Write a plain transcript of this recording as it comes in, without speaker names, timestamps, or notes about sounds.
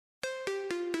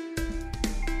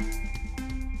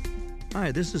Hi,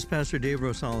 this is Pastor Dave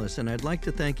Rosales, and I'd like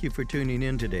to thank you for tuning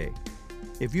in today.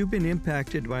 If you've been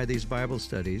impacted by these Bible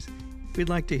studies, we'd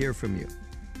like to hear from you.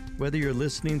 Whether you're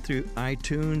listening through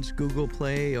iTunes, Google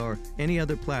Play, or any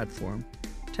other platform,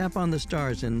 tap on the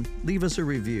stars and leave us a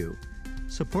review.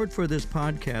 Support for this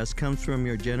podcast comes from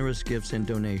your generous gifts and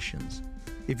donations.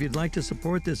 If you'd like to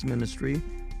support this ministry,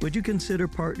 would you consider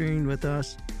partnering with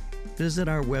us? Visit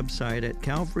our website at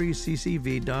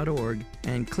calvaryccv.org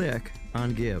and click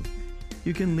on Give.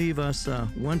 You can leave us a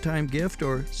one-time gift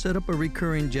or set up a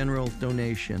recurring general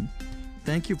donation.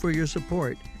 Thank you for your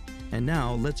support. And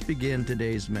now let's begin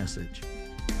today's message.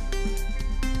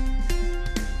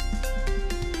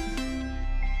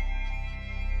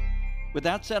 With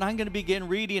that said, I'm going to begin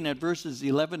reading at verses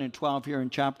 11 and 12 here in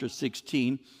chapter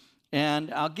 16.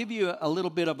 And I'll give you a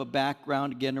little bit of a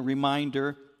background, again, a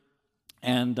reminder,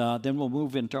 and then we'll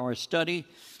move into our study.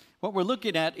 What we're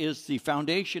looking at is the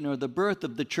foundation or the birth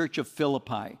of the church of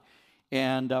Philippi.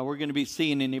 And we're going to be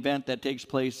seeing an event that takes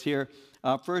place here,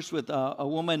 first with a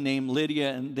woman named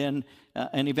Lydia, and then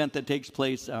an event that takes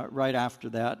place right after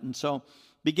that. And so,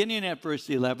 beginning at verse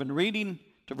 11, reading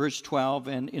to verse 12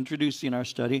 and introducing our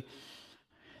study.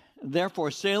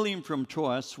 Therefore, sailing from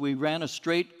Troas, we ran a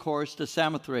straight course to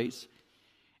Samothrace,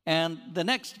 and the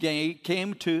next day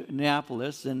came to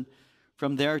Neapolis, and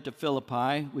from there to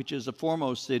Philippi, which is the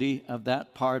foremost city of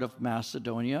that part of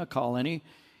Macedonia, a colony.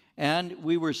 And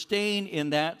we were staying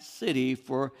in that city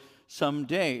for some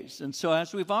days. And so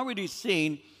as we've already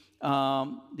seen,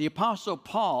 the Apostle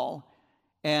Paul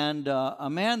and a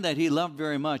man that he loved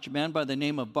very much, a man by the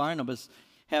name of Barnabas,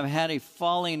 have had a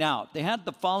falling out. They had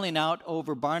the falling out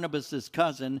over Barnabas'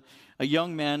 cousin, a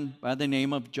young man by the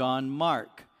name of John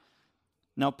Mark.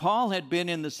 Now, Paul had been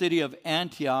in the city of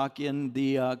Antioch in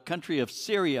the country of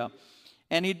Syria,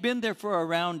 and he'd been there for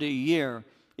around a year.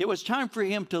 It was time for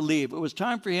him to leave. It was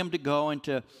time for him to go and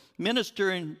to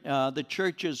minister in the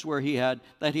churches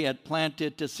that he had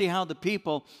planted, to see how the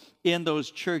people in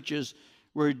those churches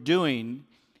were doing.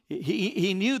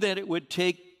 He knew that it would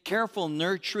take careful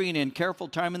nurturing and careful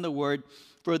time in the Word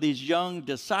for these young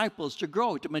disciples to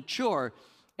grow, to mature.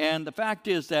 And the fact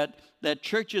is that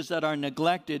churches that are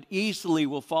neglected easily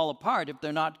will fall apart if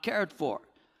they're not cared for.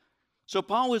 So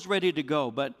Paul was ready to go,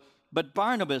 but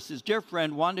Barnabas, his dear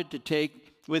friend, wanted to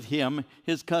take with him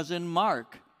his cousin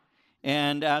Mark.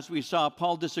 And as we saw,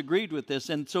 Paul disagreed with this,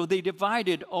 and so they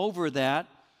divided over that,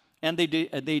 and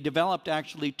they developed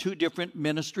actually two different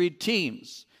ministry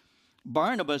teams.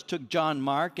 Barnabas took John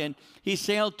Mark, and he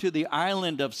sailed to the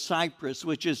island of Cyprus,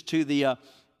 which is to the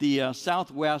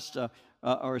southwest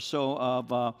or so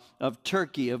of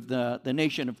Turkey, of the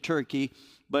nation of Turkey.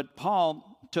 But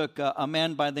Paul took a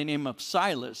man by the name of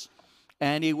Silas,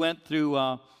 and he went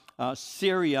through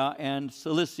Syria and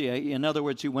Cilicia. In other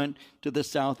words, he went to the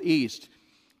southeast.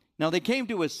 Now, they came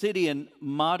to a city in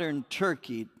modern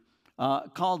Turkey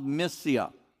called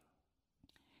Mysia.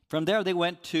 From there, they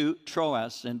went to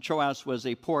Troas, and Troas was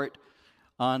a port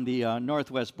on the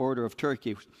northwest border of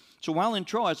Turkey. So while in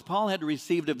Troas, Paul had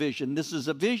received a vision. This is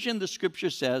a vision, the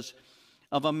scripture says,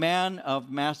 of a man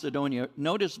of Macedonia.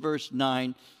 Notice verse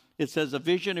 9. It says, a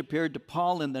vision appeared to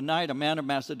Paul in the night. A man of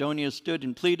Macedonia stood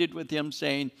and pleaded with him,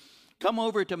 saying, come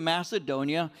over to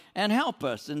Macedonia and help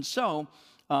us. And so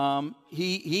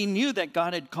he knew that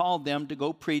God had called them to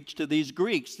go preach to these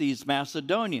Greeks, these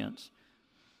Macedonians.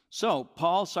 So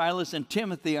Paul, Silas, and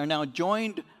Timothy are now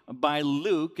joined by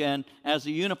Luke, and as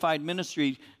a unified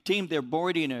ministry team, they're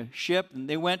boarding a ship, and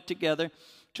they went together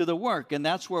to the work, and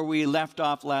that's where we left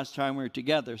off last time we were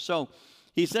together. So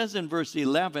he says in verse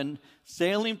 11,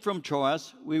 sailing from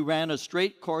Troas, we ran a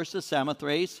straight course to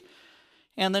Samothrace,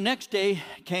 and the next day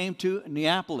came to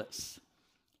Neapolis.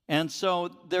 And so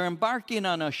they're embarking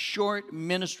on a short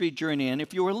ministry journey, and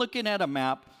if you were looking at a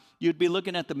map, you'd be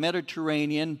looking at the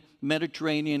Mediterranean.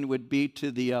 Mediterranean would be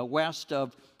to the west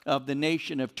of the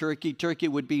nation of Turkey. Turkey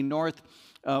would be north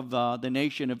of the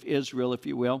nation of Israel, if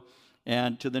you will,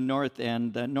 and to the north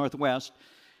and the northwest.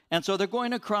 And so they're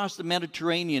going across the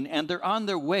Mediterranean, and they're on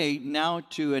their way now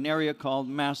to an area called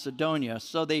Macedonia.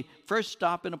 So they first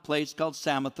stop in a place called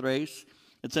Samothrace.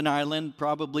 It's an island,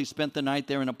 probably spent the night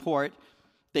there in a port.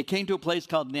 They came to a place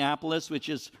called Neapolis, which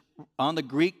is on the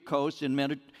Greek coast in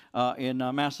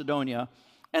Macedonia.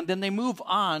 And then they move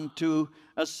on to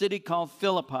a city called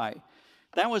Philippi.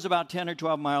 That was about 10 or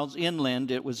 12 miles inland.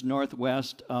 It was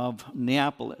northwest of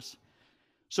Neapolis.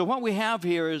 So what we have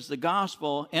here is the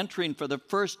gospel entering for the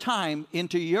first time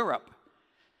into Europe.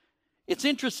 It's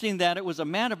interesting that it was a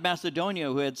man of Macedonia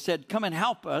who had said, come and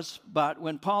help us. But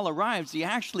when Paul arrives, he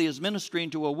actually is ministering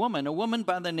to a woman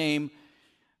by the name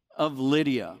of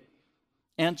Lydia.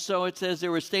 And so it says they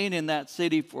were staying in that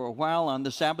city for a while. On the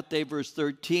Sabbath day, verse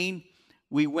 13,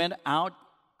 we went out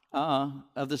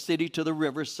of the city to the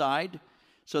riverside.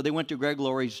 So they went to Greg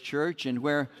Laurie's church, and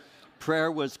where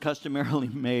prayer was customarily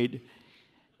made.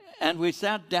 And we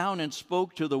sat down and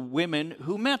spoke to the women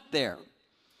who met there.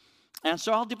 And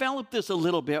so I'll develop this a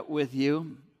little bit with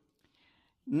you.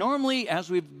 Normally, as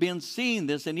we've been seeing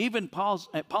this, and even Paul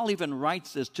even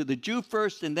writes this, to the Jew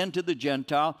first and then to the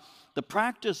Gentile, the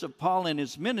practice of Paul in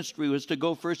his ministry was to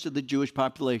go first to the Jewish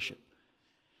population.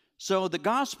 So the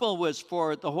gospel was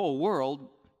for the whole world,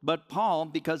 but Paul,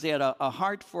 because he had a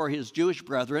heart for his Jewish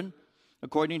brethren,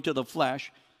 according to the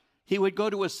flesh, he would go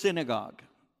to a synagogue.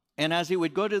 And as he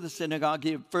would go to the synagogue,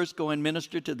 he would first go and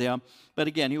minister to them. But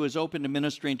again, he was open to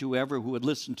ministering to whoever who would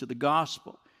listen to the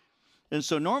gospel. And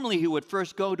so normally he would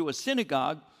first go to a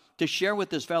synagogue to share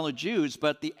with his fellow Jews.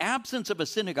 But the absence of a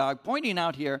synagogue, pointing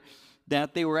out here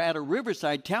that they were at a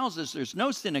riverside, tells us there's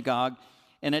no synagogue.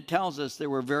 And it tells us there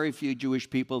were very few Jewish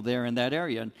people there in that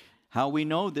area. And how we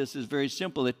know this is very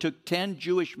simple. It took 10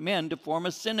 Jewish men to form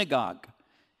a synagogue.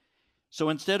 So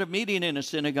instead of meeting in a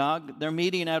synagogue, they're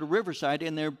meeting at a riverside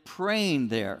and they're praying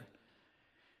there.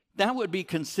 That would be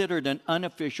considered an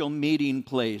unofficial meeting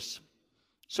place.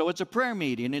 So it's a prayer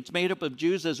meeting. It's made up of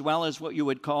Jews as well as what you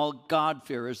would call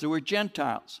God-fearers. There were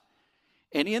Gentiles.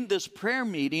 And in this prayer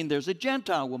meeting, there's a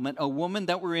Gentile woman, a woman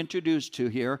that we're introduced to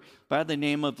here by the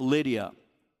name of Lydia.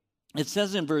 It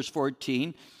says in verse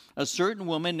 14, a certain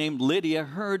woman named Lydia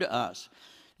heard us.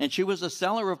 And she was a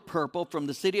seller of purple from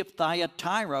the city of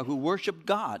Thyatira who worshiped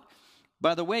God.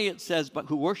 By the way, it says, but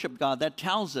who worshiped God, that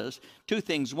tells us two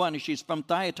things. One is she's from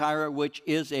Thyatira, which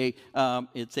is a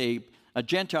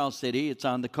Gentile city. It's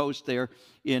on the coast there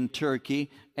in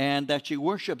Turkey. And that she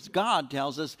worships God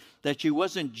tells us that she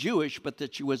wasn't Jewish, but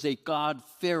that she was a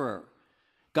God-fearer.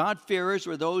 God-fearers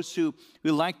were those who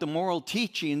liked the moral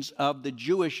teachings of the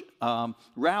Jewish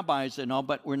rabbis and all,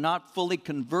 but were not fully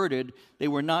converted. They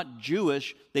were not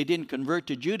Jewish. They didn't convert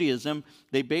to Judaism.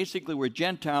 They basically were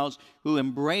Gentiles who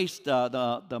embraced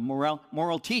the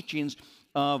moral teachings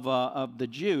of the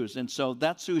Jews. And so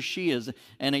that's who she is.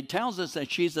 And it tells us that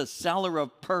she's a seller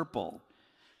of purple.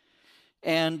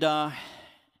 And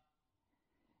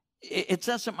it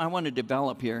says something I want to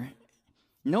develop here.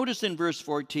 Notice in verse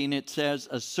 14 it says,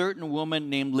 a certain woman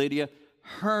named Lydia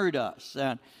heard us.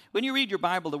 And when you read your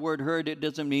Bible, the word heard, it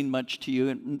doesn't mean much to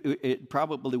you. It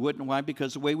probably wouldn't. Why?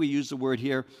 Because the way we use the word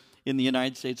here in the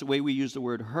United States, the way we use the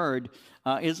word heard,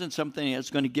 isn't something that's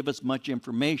going to give us much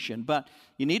information. But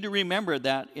you need to remember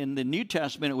that in the New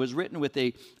Testament, it was written with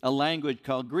a language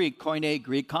called Greek, Koine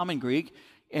Greek, Common Greek,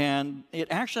 and it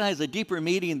actually has a deeper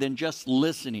meaning than just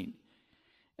listening.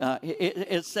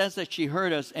 It says that she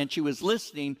heard us and she was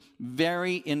listening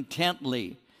very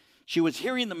intently. She was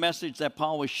hearing the message that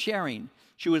Paul was sharing.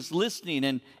 She was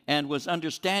listening and was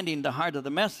understanding the heart of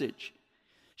the message.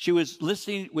 She was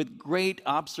listening with great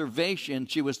observation.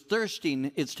 She was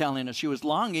thirsting, it's telling us. She was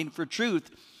longing for truth,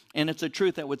 and it's a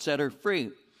truth that would set her free.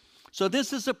 So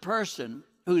this is a person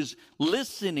who's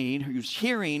listening, who's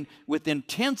hearing with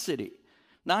intensity.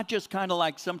 Not just kind of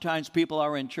like sometimes people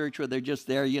are in church where they're just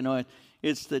there, you know,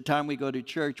 it's the time we go to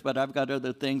church, but I've got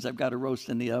other things. I've got to roast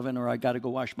in the oven, or I've got to go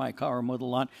wash my car or mow the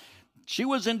lawn. She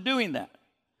wasn't doing that.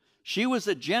 She was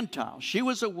a Gentile. She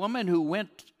was a woman who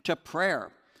went to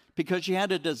prayer because she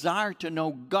had a desire to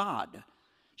know God.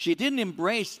 She didn't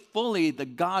embrace fully the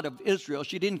God of Israel.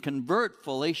 She didn't convert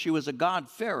fully. She was a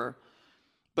God-fearer.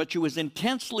 But she was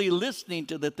intensely listening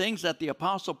to the things that the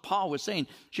Apostle Paul was saying.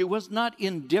 She was not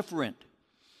indifferent.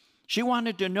 She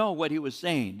wanted to know what he was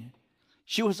saying.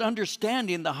 She was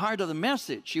understanding the heart of the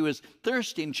message. She was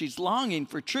thirsting. She's longing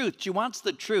for truth. She wants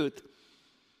the truth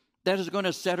that is going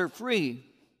to set her free.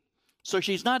 So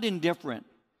she's not indifferent.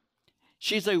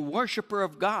 She's a worshiper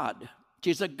of God.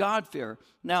 She's a God-fearer.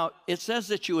 Now, it says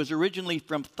that she was originally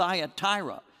from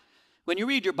Thyatira. When you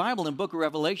read your Bible in the book of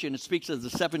Revelation, it speaks of the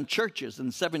 7 churches.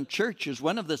 And 7 churches,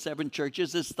 one of the 7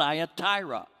 churches is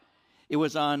Thyatira. It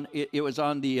was on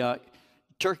the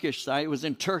Turkish side. It was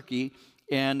in Turkey.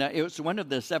 And it was one of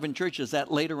the 7 churches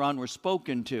that later on were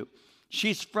spoken to.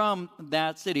 She's from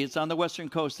that city. It's on the western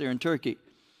coast there in Turkey.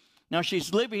 Now,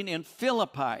 she's living in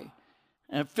Philippi.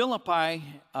 And Philippi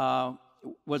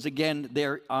was again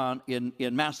there in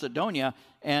Macedonia.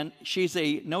 And she's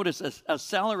a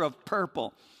seller of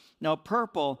purple. Now,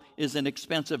 purple is an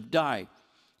expensive dye.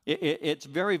 It's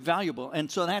very valuable. And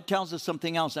so that tells us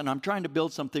something else. And I'm trying to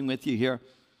build something with you here.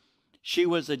 She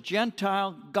was a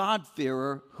Gentile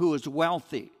God-fearer who was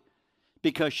wealthy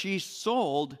because she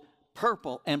sold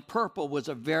purple, and purple was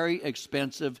a very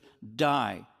expensive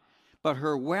dye. But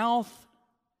her wealth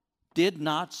did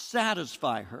not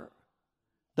satisfy her.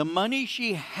 The money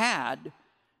she had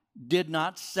did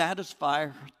not satisfy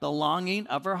the longing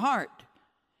of her heart.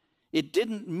 It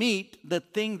didn't meet the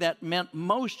thing that meant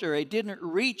most to her. It didn't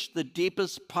reach the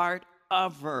deepest part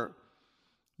of her.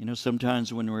 You know,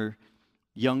 sometimes when we're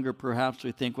younger, perhaps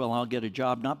we think, well, I'll get a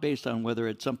job, not based on whether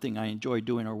it's something I enjoy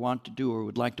doing or want to do or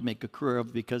would like to make a career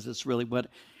of because it's really what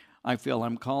I feel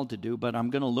I'm called to do, but I'm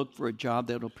going to look for a job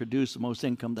that will produce the most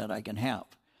income that I can have.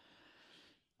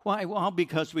 Why? Well,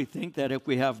 because we think that if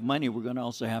we have money, we're going to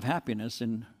also have happiness,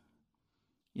 and,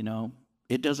 you know,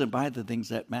 it doesn't buy the things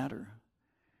that matter.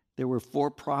 There were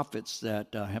 4 prophets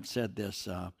that have said this.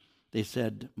 They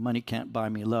said, money can't buy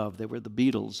me love. They were the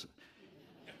Beatles.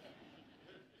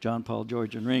 John, Paul,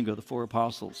 George, and Ringo, the 4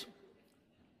 apostles.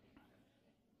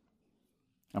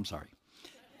 I'm sorry.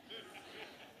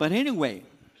 But anyway,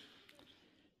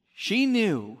 she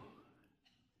knew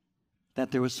that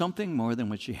there was something more than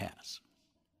what she has.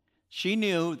 She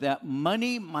knew that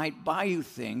money might buy you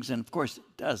things, and of course it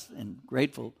does, and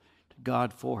grateful to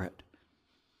God for it.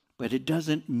 But it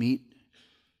doesn't meet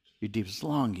your deepest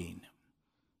longing.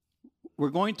 We're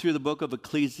going through the book of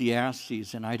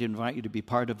Ecclesiastes, and I'd invite you to be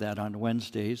part of that on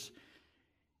Wednesdays.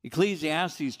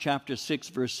 Ecclesiastes chapter 6,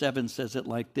 verse 7 says it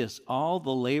like this: all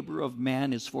the labor of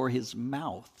man is for his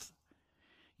mouth,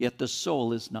 yet the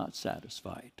soul is not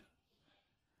satisfied.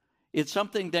 It's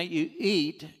something that you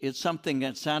eat. It's something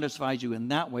that satisfies you in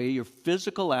that way. Your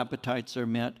physical appetites are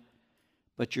met,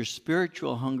 but your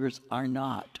spiritual hungers are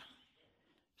not.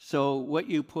 So what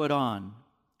you put on,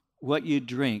 what you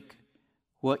drink,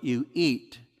 what you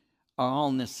eat are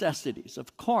all necessities,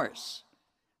 of course,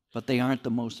 but they aren't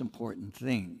the most important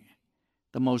thing.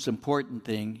 The most important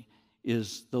thing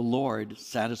is the Lord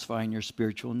satisfying your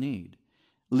spiritual need.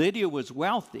 Lydia was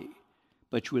wealthy,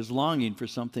 but she was longing for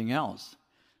something else.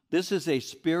 This is a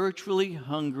spiritually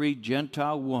hungry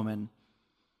Gentile woman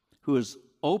who is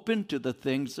open to the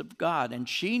things of God, and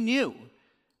she knew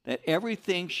that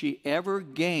everything she ever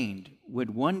gained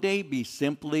would one day be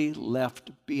simply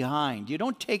left behind. You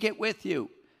don't take it with you.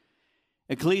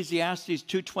 Ecclesiastes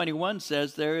 2:21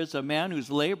 says, there is a man whose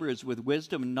labor is with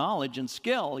wisdom, knowledge, and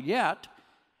skill, yet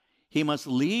he must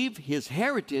leave his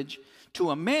heritage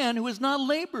to a man who has not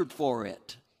labored for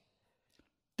it.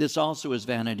 This also is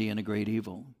vanity and a great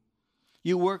evil.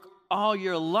 You work all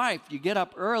your life. You get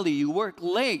up early. You work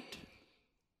late.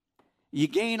 You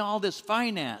gain all this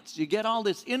finance. You get all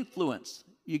this influence.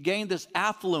 You gain this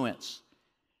affluence.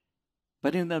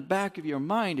 But in the back of your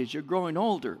mind, as you're growing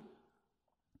older,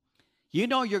 you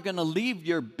know you're going to leave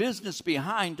your business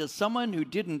behind to someone who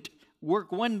didn't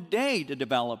work one day to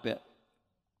develop it.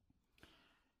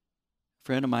 A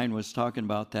friend of mine was talking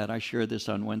about that. I shared this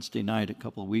on Wednesday night a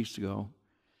couple of weeks ago.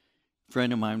 A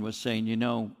friend of mine was saying, you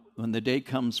know, when the day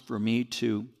comes for me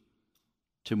to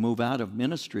move out of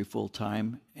ministry full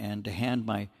time and to hand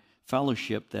my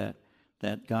fellowship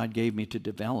that God gave me to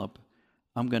develop,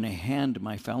 I'm going to hand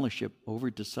my fellowship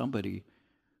over to somebody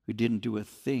who didn't do a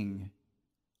thing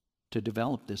to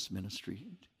develop this ministry,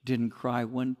 didn't cry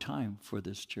one time for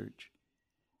this church.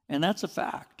 And that's a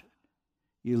fact.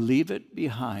 You leave it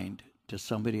behind to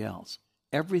somebody else.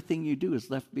 Everything you do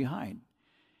is left behind.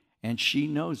 And she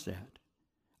knows that.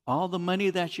 All the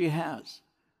money that she has,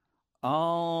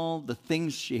 all the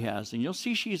things she has, and you'll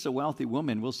see she's a wealthy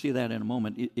woman. We'll see that in a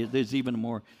moment. There's even a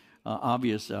more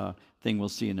obvious thing we'll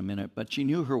see in a minute. But she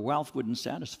knew her wealth wouldn't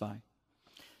satisfy.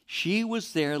 She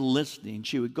was there listening.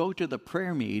 She would go to the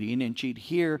prayer meeting, and she'd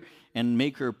hear and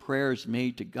make her prayers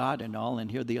made to God and all, and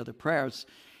hear the other prayers.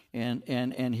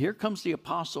 And here comes the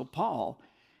Apostle Paul,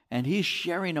 and he's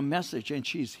sharing a message, and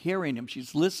she's hearing him.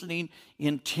 She's listening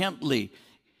intently.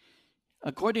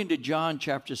 According to John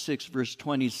chapter 6, verse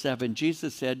 27,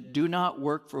 Jesus said, do not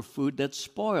work for food that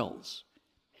spoils,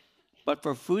 but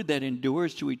for food that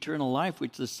endures to eternal life,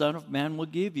 which the Son of Man will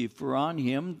give you. For on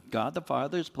him, God the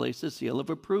Father has placed a seal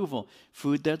of approval,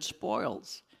 food that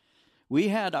spoils. We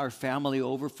had our family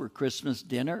over for Christmas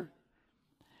dinner,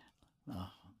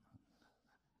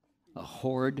 a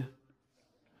horde,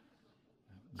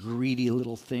 greedy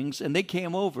little things, and they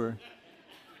came over,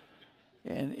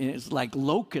 and it's like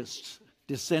locusts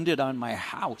descended on my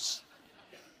house.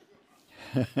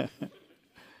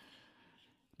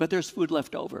 But there's food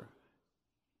left over.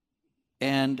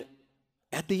 And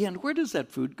at the end, where does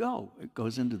that food go? It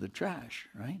goes into the trash,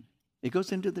 right? It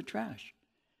goes into the trash.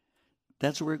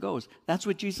 That's where it goes. That's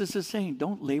what Jesus is saying.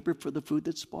 Don't labor for the food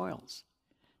that spoils.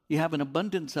 You have an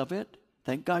abundance of it.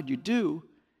 Thank God you do.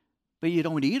 But you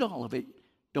don't eat all of it.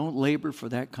 Don't labor for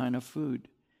that kind of food.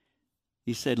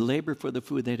 He said, labor for the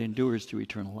food that endures to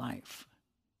eternal life.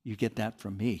 You get that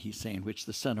from me, he's saying, which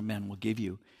the Son of Man will give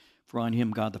you. for on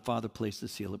him God the Father placed the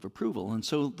seal of approval. And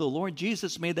so the Lord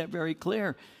Jesus made that very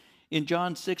clear. In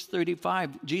John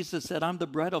 6:35, Jesus said, I'm the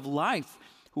bread of life.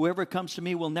 Whoever comes to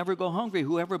me will never go hungry.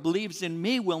 Whoever believes in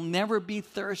me will never be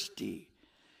thirsty.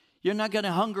 You're not going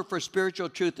to hunger for spiritual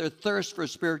truth or thirst for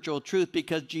spiritual truth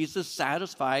because Jesus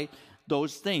satisfies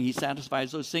those things. He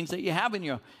satisfies those things that you have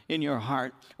in your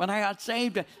heart. When I got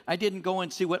saved, I didn't go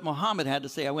and see what Muhammad had to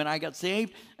say. When I got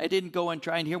saved, I didn't go and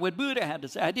try and hear what Buddha had to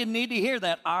say. I didn't need to hear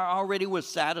that. I already was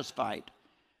satisfied.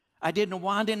 I didn't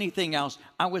want anything else.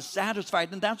 I was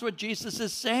satisfied. And that's what Jesus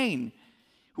is saying.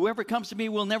 Whoever comes to me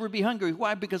will never be hungry.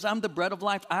 Why? Because I'm the bread of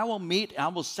life. I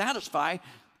will satisfy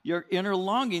your inner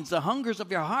longings, the hungers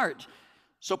of your heart.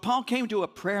 So Paul came to a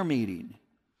prayer meeting.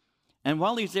 And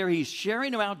while he's there, he's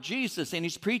sharing about Jesus and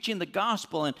he's preaching the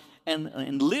gospel.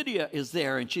 And Lydia is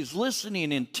there and she's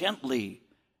listening intently.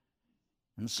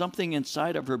 And something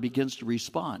inside of her begins to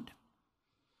respond.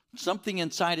 Something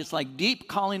inside is like deep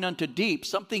calling unto deep.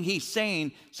 Something he's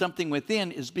saying, something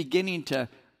within is beginning to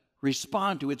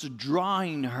respond to. It's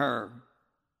drawing her.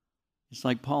 It's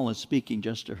like Paul is speaking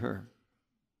just to her.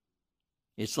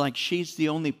 It's like she's the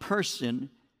only person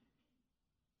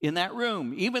in that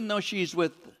room. Even though she's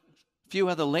with a few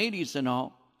other ladies and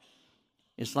all,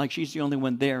 it's like she's the only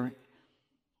one there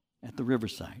at the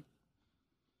riverside.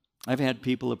 I've had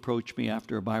people approach me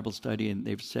after a Bible study and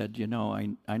they've said,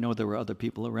 I know there were other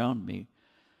people around me.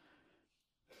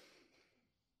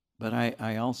 But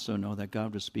I also know that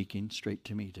God was speaking straight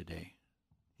to me today.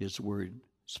 His word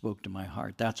spoke to my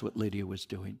heart. That's what Lydia was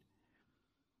doing.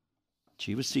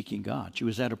 She was seeking God. She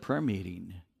was at a prayer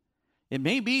meeting. It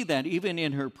may be that even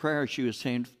in her prayer she was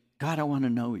saying, God, I want to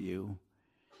know you.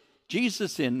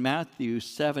 Jesus in Matthew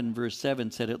 7, verse 7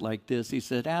 said it like this. He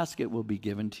said, ask, it will be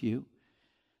given to you.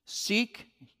 Seek,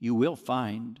 you will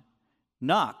find.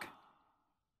 Knock,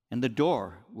 and the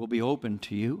door will be opened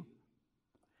to you.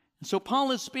 And so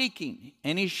Paul is speaking,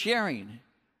 and he's sharing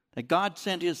that God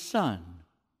sent his Son.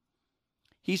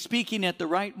 He's speaking at the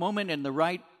right moment in the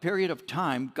right period of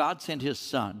time. God sent his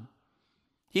Son.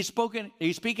 He's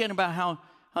speaking about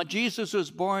how Jesus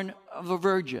was born of a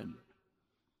virgin,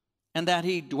 and that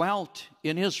he dwelt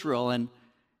in Israel, and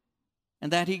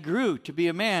that he grew to be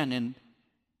a man, and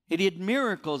he did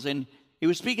miracles, and he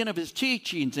was speaking of his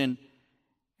teachings, and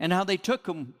how they took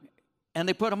him and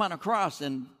they put him on a cross,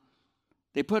 and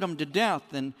they put him to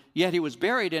death, and yet he was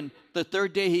buried, and the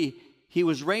third day he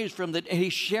was raised from the dead.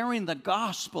 He's sharing the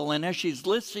gospel, and as she's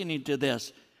listening to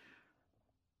this,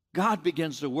 God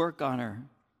begins to work on her.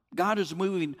 God is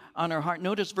moving on her heart.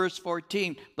 Notice verse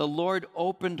 14. The Lord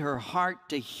opened her heart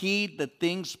to heed the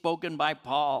things spoken by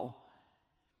Paul.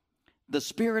 The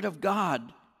Spirit of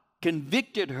God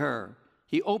convicted her.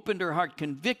 He opened her heart,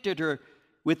 convicted her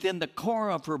within the core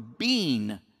of her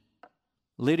being.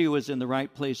 Lydia was in the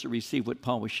right place to receive what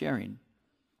Paul was sharing.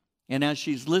 And as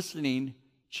she's listening,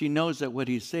 she knows that what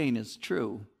he's saying is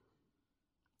true.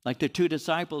 Like the two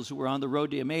disciples who were on the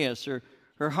road to Emmaus,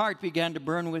 her heart began to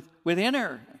burn within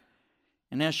her.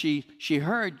 And as she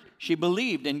heard, she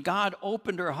believed, and God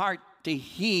opened her heart to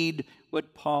heed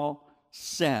what Paul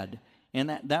said.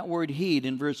 And that word heed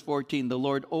in verse 14, the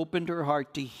Lord opened her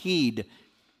heart to heed.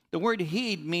 The word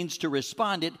heed means to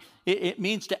respond. It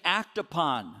means to act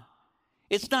upon.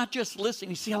 It's not just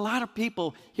listening. You see, a lot of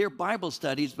people hear Bible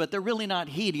studies, but they're really not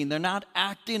heeding. They're not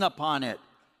acting upon it.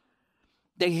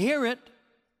 They hear it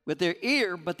with their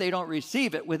ear, but they don't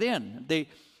receive it within.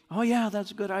 Oh yeah,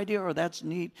 that's a good idea, or that's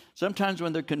neat. Sometimes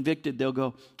when they're convicted, they'll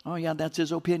go, oh yeah, that's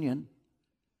his opinion.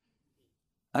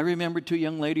 I remember two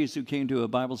young ladies who came to a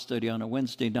Bible study on a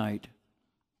Wednesday night.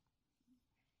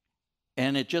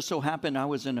 And it just so happened I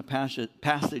was in a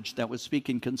passage that was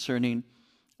speaking concerning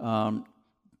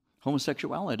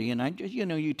homosexuality. And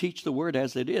you teach the word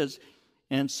as it is.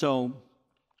 And so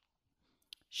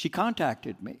she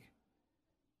contacted me.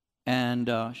 And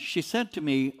she said to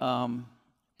me,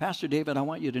 Pastor David, I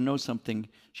want you to know something.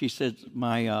 She said,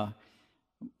 my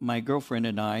girlfriend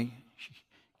and I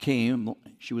came.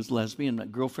 She was lesbian. My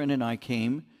girlfriend and I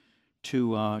came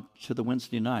to the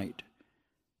Wednesday night.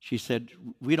 She said,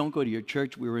 we don't go to your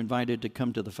church. We were invited to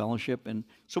come to the fellowship. And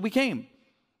so we came.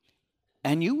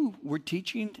 And you were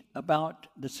teaching about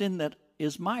the sin that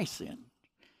is my sin.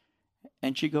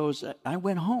 And she goes, I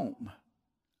went home.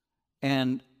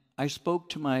 And I spoke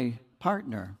to my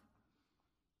partner.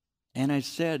 And I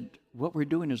said, what we're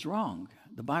doing is wrong.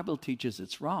 The Bible teaches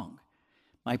it's wrong.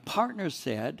 My partner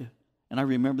said, and I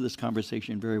remember this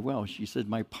conversation very well. She said,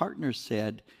 my partner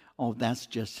said, oh, that's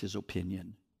just his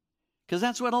opinion. Because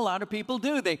that's what a lot of people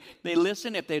do. They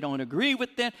listen. If they don't agree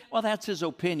with that, well, that's his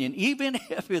opinion. Even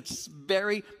if it's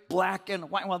very black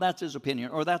and white, well, that's his opinion.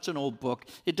 Or that's an old book.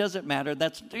 It doesn't matter.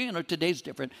 That's, today's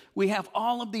different. We have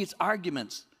all of these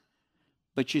arguments.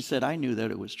 But she said, I knew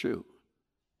that it was true.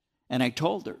 And I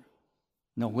told her,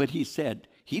 no, what he said,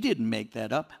 he didn't make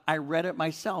that up. I read it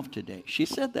myself today. She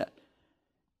said that.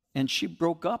 And she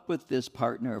broke up with this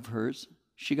partner of hers.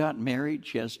 She got married.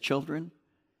 She has children.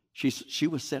 She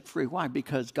was set free. Why?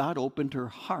 Because God opened her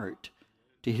heart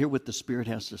to hear what the Spirit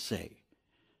has to say.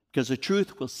 Because the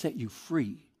truth will set you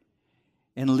free.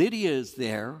 And Lydia is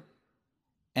there,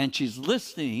 and she's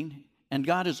listening, and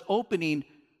God is opening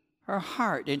her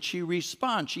heart, and she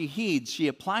responds, she heeds, she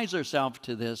applies herself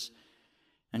to this,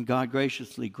 and God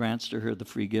graciously grants to her the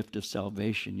free gift of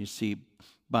salvation. You see,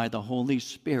 by the Holy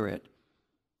Spirit,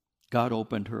 God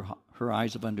opened her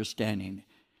eyes of understanding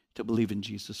to believe in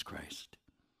Jesus Christ.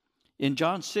 In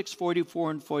John 6:44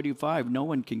 and 45, no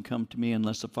one can come to me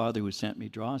unless the Father who sent me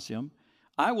draws him.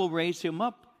 I will raise him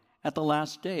up at the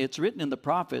last day. It's written in the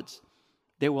prophets,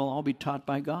 they will all be taught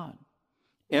by God.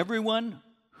 Everyone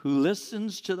who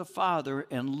listens to the Father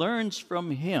and learns from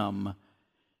him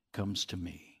comes to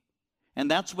me. And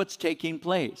that's what's taking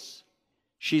place.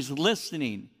 She's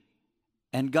listening,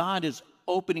 and God is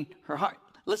opening her heart.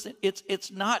 Listen,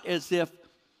 it's not as if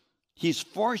he's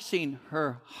forcing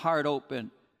her heart open.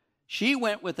 She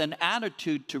went with an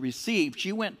attitude to receive.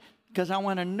 She went because I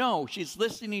want to know. She's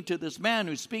listening to this man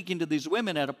who's speaking to these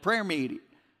women at a prayer meeting.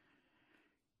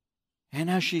 And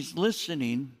as she's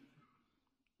listening,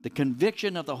 the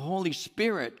conviction of the Holy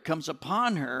Spirit comes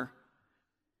upon her,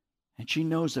 and she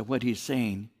knows that what he's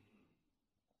saying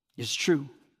is true.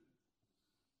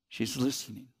 She's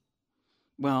listening.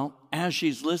 Well, as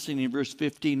she's listening, in verse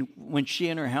 15, when she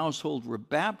and her household were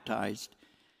baptized,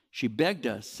 she begged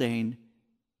us, saying,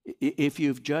 if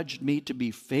you've judged me to be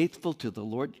faithful to the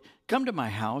Lord, come to my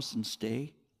house and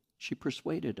stay. She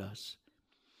persuaded us.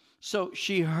 So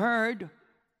she heard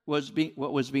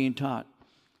what was being taught.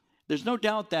 There's no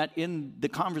doubt that in the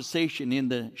conversation, in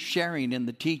the sharing, in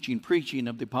the teaching, preaching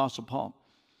of the Apostle Paul,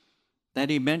 that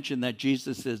he mentioned that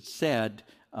Jesus had said,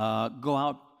 go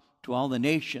out to all the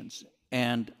nations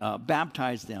and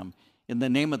baptize them in the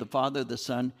name of the Father, the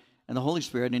Son, and the Holy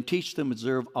Spirit, and teach them to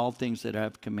observe all things that I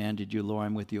have commanded you. Lo,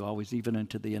 I'm with you always, even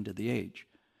unto the end of the age.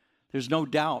 There's no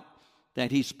doubt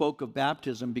that he spoke of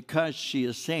baptism because she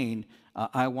is saying,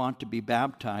 I want to be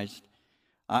baptized.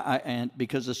 And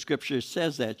because the Scripture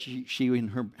says that she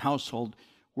and her household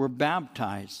were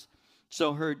baptized.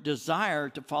 So her desire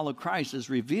to follow Christ is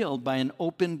revealed by an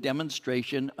open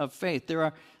demonstration of faith.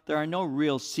 There are no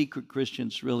real secret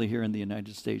Christians really here in the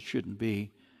United States, shouldn't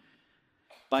be.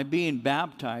 By being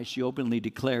baptized, she openly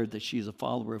declared that she's a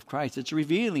follower of Christ. It's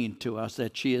revealing to us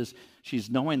that she's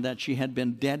knowing that she had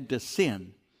been dead to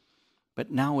sin,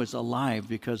 but now is alive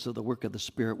because of the work of the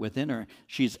Spirit within her.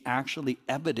 She's actually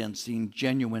evidencing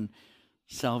genuine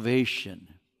salvation.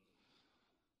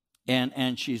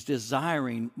 And she's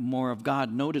desiring more of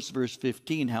God. Notice verse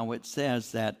 15, how it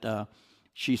says that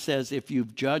she says, if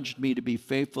you've judged me to be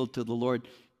faithful to the Lord,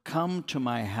 come to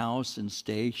my house and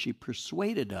stay. She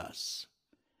persuaded us.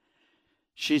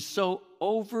 She's so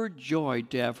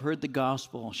overjoyed to have heard the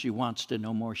gospel, she wants to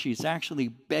know more. She's actually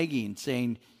begging,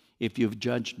 saying, if you've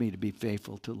judged me to be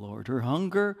faithful to the Lord. Her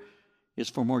hunger is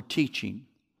for more teaching.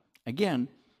 Again,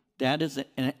 that is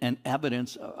an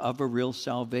evidence of a real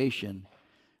salvation.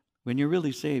 When you're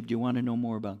really saved, you want to know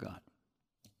more about God.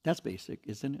 That's basic,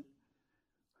 isn't it?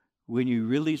 When you're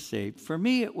really saved, for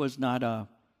me, it was not a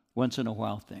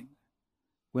once-in-a-while thing.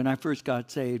 When I first got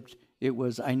saved, it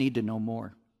was, I need to know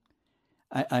more.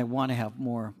 I want to have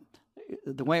more.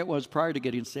 The way it was prior to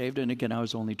getting saved, and again, I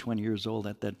was only 20 years old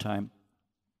at that time,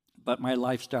 but my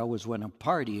lifestyle was when I'm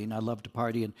partying. I loved to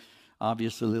party, and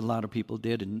obviously a lot of people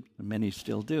did, and many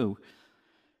still do.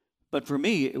 But for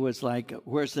me, it was like,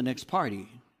 where's the next party?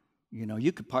 You know,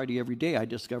 you could party every day. I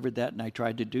discovered that, and I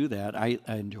tried to do that. I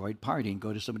enjoyed partying,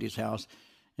 go to somebody's house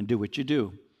and do what you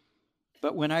do.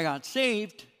 But when I got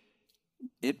saved,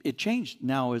 it changed.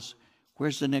 Now is,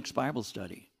 where's the next Bible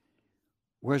study?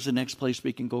 Where's the next place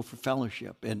we can go for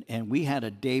fellowship? And we had a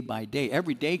day-by-day,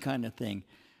 every day kind of thing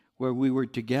where we were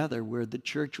together, where the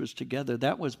church was together.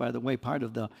 That was, by the way, part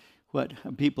of what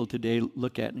people today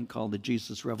look at and call the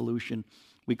Jesus Revolution.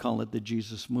 We call it the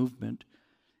Jesus Movement.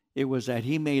 It was that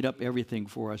he made up everything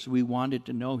for us. We wanted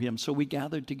to know him, so we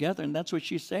gathered together, and that's what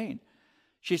she's saying.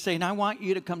 She's saying, I want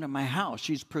you to come to my house.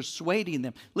 She's persuading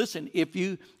them. Listen, if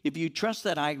you trust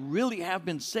that I really have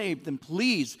been saved, then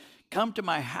please come to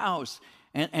my house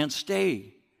and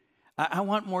stay. I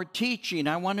want more teaching.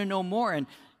 I want to know more. And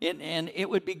And it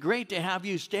would be great to have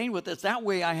you staying with us. That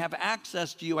way I have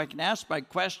access to you. I can ask my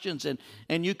questions,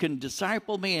 and you can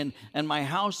disciple me and my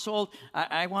household.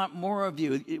 I want more of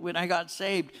you. When I got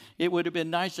saved, it would have been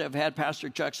nice to have had Pastor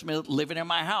Chuck Smith living in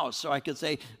my house so I could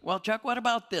say, well, Chuck, what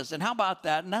about this? And how about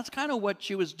that? And that's kind of what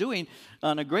she was doing.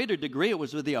 On a greater degree, it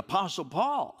was with the Apostle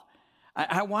Paul.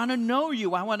 I want to know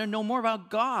you. I want to know more about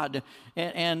God.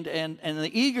 And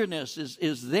the eagerness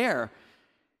is there.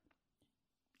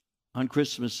 On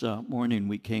Christmas morning,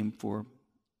 we came for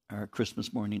our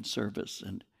Christmas morning service,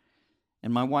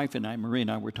 and my wife and I, Marie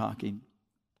and I, were talking,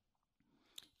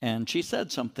 and she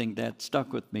said something that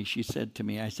stuck with me. She said to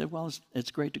me, I said, well,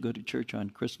 it's great to go to church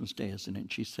on Christmas Day, isn't it?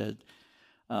 And she said,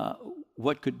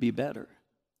 what could be better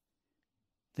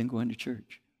than going to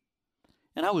church?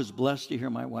 And I was blessed to hear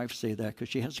my wife say that, because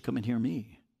she has to come and hear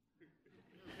me.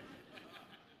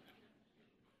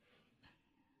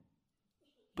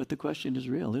 But the question is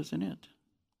real, isn't it?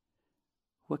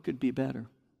 What could be better?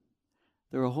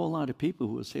 There are a whole lot of people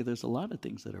who will say there's a lot of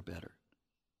things that are better.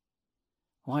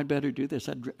 Well, I'd better do this.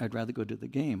 I'd rather go to the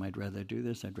game. I'd rather do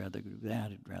this. I'd rather do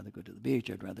that. I'd rather go to the beach.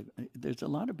 There's a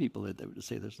lot of people that would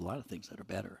say there's a lot of things that are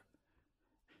better.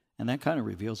 And that kind of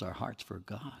reveals our hearts for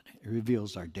God. It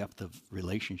reveals our depth of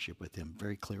relationship with Him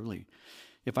very clearly.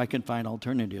 If I can find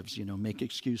alternatives, make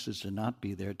excuses to not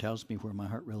be there, it tells me where my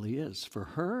heart really is. For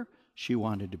her, she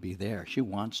wanted to be there. She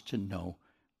wants to know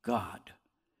God.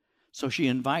 So she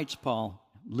invites Paul,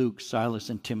 Luke, Silas,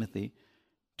 and Timothy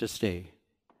to stay.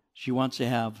 She wants to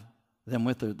have them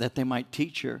with her, that they might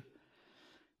teach her.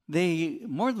 They,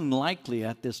 more than likely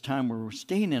at this time, were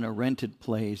staying in a rented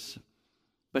place,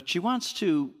 but she wants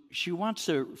to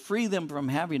free them from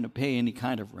having to pay any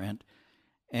kind of rent.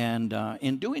 And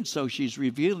in doing so, she's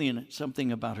revealing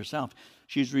something about herself.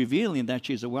 She's revealing that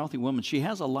she's a wealthy woman. She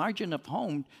has a large enough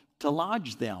home to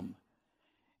lodge them.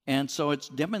 And so it's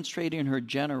demonstrating her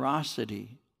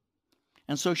generosity.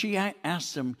 And so she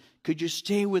asks them, could you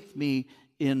stay with me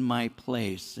in my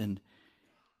place?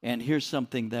 And here's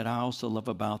something that I also love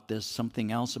about this,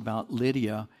 something else about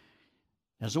Lydia.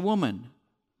 As a woman,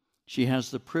 she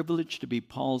has the privilege to be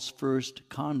Paul's first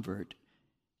convert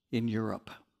in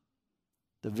Europe.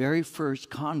 The very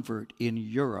first convert in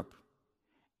Europe.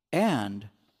 And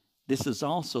this is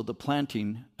also the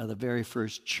planting of the very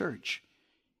first church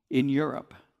in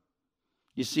Europe.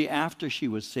 You see, after she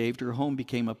was saved, her home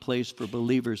became a place for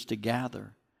believers to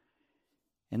gather.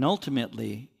 And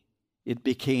ultimately, it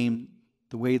became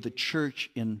the way the church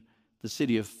in the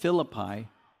city of Philippi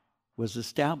was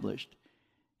established.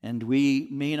 And we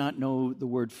may not know the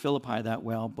word Philippi that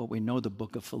well, but we know the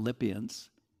book of Philippians.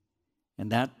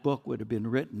 And that book would have been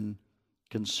written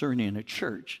concerning a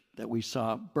church that we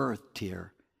saw birthed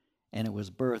here. And it was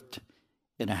birthed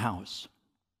in a house.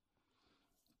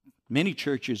 Many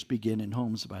churches begin in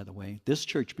homes, by the way. This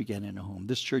church began in a home.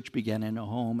 This church began in a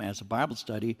home as a Bible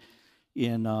study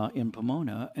in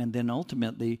Pomona, and then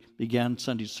ultimately began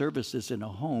Sunday services in a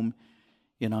home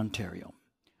in Ontario.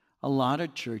 A lot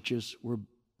of churches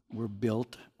were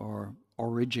built or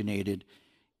originated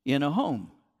in a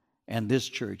home. And this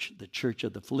church, the church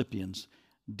of the Philippians,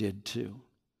 did too.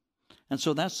 And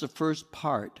so that's the first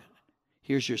part.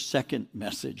 Here's your second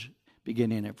message,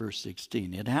 beginning at verse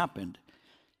 16. It happened,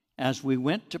 as we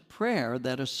went to prayer,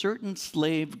 that a certain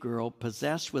slave girl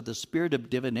possessed with a spirit of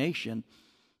divination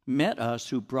met us,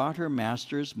 who brought her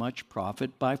masters much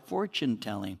profit by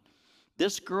fortune-telling.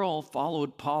 This girl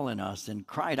followed Paul and us and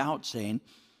cried out, saying,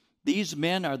 these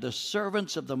men are the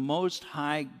servants of the Most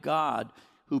High God,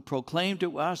 who proclaim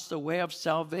to us the way of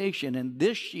salvation. And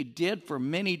this she did for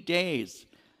many days.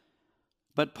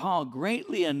 But Paul,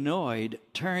 greatly annoyed,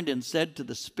 turned and said to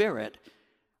the Spirit,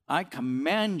 I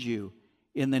command you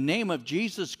in the name of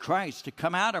Jesus Christ to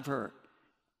come out of her.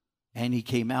 And he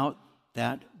came out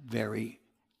that very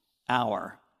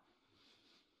hour.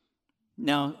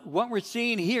 Now, what we're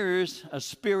seeing here is a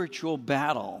spiritual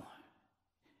battle.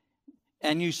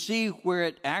 And you see where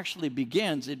it actually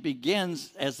begins. It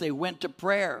begins as they went to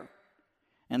prayer.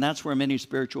 And that's where many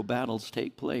spiritual battles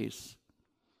take place.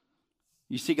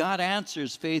 You see, God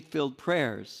answers faith-filled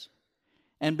prayers.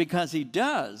 And because he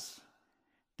does,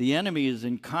 the enemy is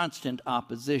in constant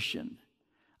opposition.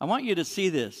 I want you to see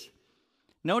this.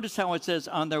 Notice how it says,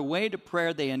 on their way to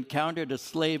prayer, they encountered a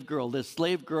slave girl. This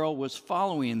slave girl was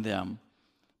following them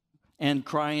and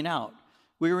crying out.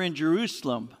 We were in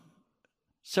Jerusalem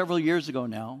several years ago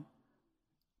now.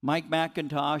 Mike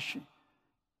McIntosh,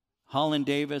 Holland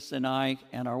Davis, and I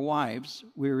and our wives,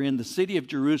 we were in the city of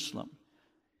Jerusalem.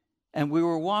 And we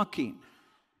were walking.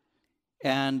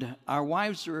 And our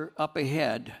wives were up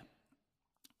ahead,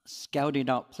 scouting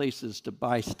out places to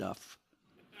buy stuff.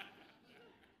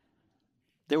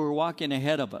 they were walking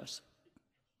ahead of us.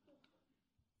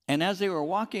 And as they were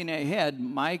walking ahead,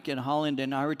 Mike and Holland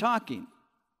and I were talking.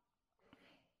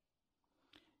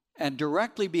 And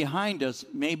directly behind us,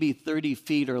 maybe 30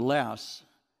 feet or less,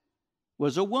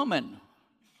 was a woman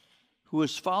who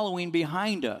was following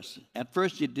behind us. At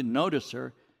first, you didn't notice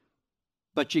her,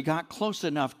 but she got close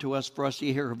enough to us for us to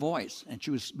hear her voice. And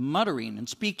she was muttering and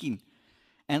speaking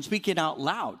out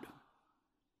loud.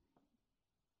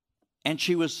 And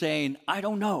she was saying, I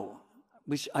don't know.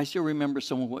 I still remember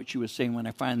some of what she was saying when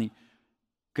I finally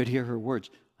could hear her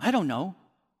words. I don't know.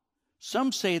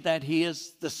 Some say that he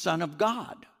is the Son of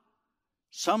God.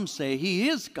 Some say he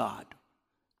is God.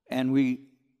 And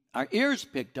our ears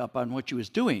picked up on what she was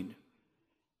doing.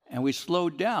 And we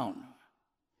slowed down.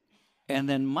 And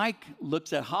then Mike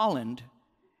looks at Holland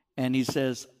and he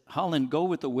says, Holland, go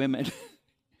with the women.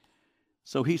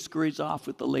 So he scurries off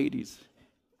with the ladies.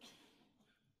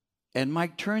 And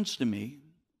Mike turns to me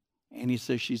and he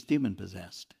says, she's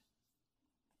demon-possessed.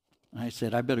 And I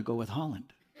said, I better go with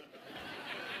Holland.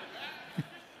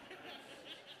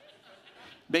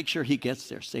 Make sure he gets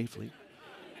there safely.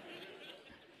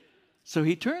 So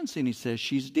he turns and he says,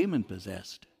 she's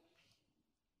demon-possessed.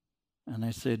 And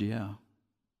I said, yeah.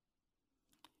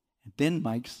 And then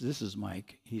this is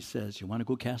Mike, he says, you want to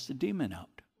go cast the demon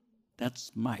out?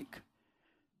 That's Mike.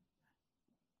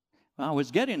 Well, I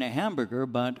was getting a hamburger,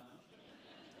 but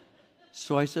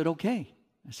so I said, okay.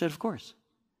 I said, of course.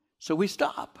 So we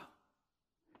stop.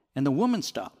 And the woman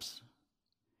stops.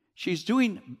 She's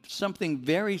doing something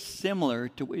very similar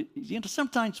to,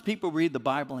 sometimes people read the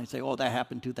Bible and say, oh, that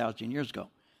happened 2,000 years ago.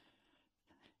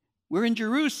 We're in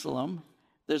Jerusalem.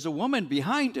 There's a woman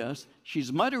behind us.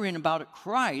 She's muttering about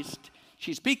Christ.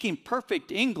 She's speaking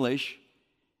perfect English.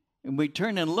 And we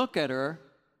turn and look at her.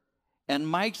 And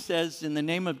Mike says, in the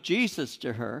name of Jesus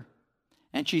to her.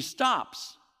 And she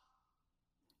stops.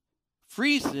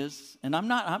 Freezes. And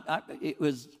it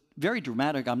was very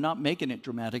dramatic. I'm not making it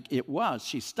dramatic. It was.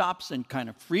 She stops and kind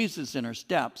of freezes in her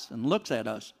steps and looks at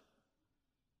us.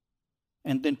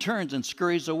 And then turns and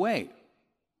scurries away.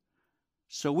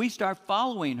 So we start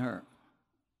following her.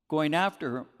 Going after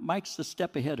her. Mike's a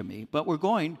step ahead of me, but we're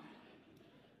going.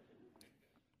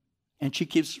 And she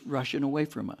keeps rushing away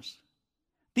from us.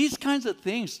 These kinds of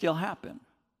things still happen.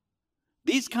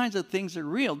 These kinds of things are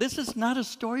real. This is not a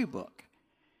storybook.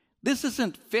 This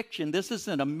isn't fiction. This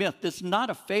isn't a myth. This is not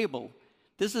a fable.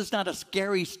 This is not a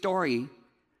scary story.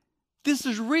 This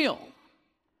is real.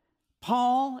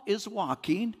 Paul is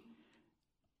walking.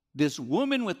 This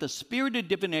woman with the spirit of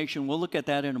divination, we'll look at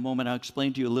that in a moment. I'll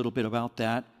explain to you a little bit about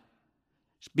that.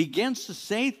 Begins to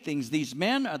say things. These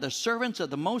men are the servants of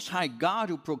the Most High God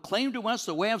who proclaim to us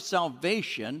the way of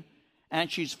salvation, and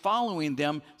she's following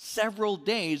them several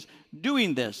days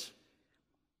doing this.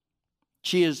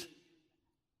 She is,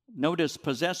 notice,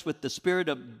 possessed with the spirit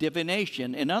of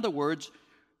divination. In other words,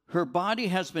 her body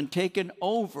has been taken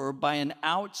over by an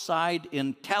outside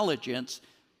intelligence,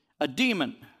 a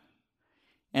demon.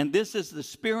 And this is the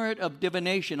spirit of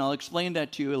divination. I'll explain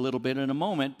that to you a little bit in a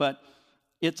moment, but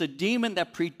it's a demon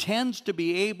that pretends to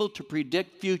be able to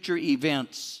predict future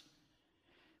events.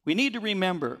 We need to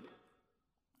remember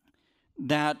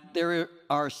that there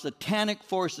are satanic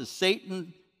forces.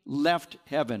 Satan left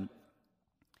heaven.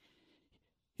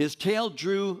 His tail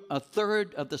drew a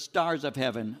third of the stars of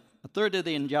heaven. A third of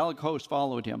the angelic host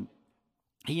followed him.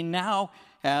 He now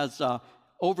has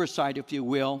oversight, if you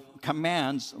will,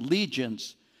 commands,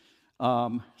 legions,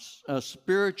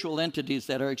 spiritual entities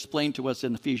that are explained to us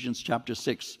in Ephesians chapter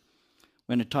 6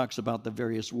 when it talks about the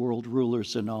various world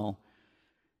rulers and all.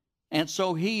 And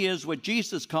so he is what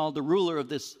Jesus called the ruler of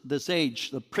this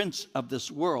age, the prince of this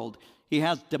world. He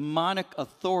has demonic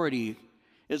authority.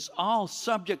 It's all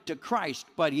subject to Christ,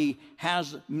 but he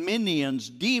has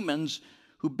minions, demons,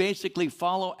 who basically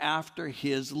follow after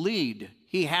his lead.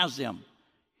 He has them.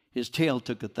 His tail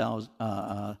took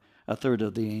a third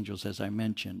of the angels, as I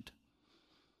mentioned.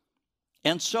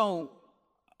 And so,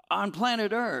 on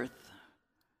planet Earth,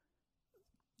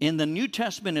 in the New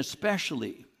Testament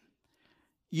especially,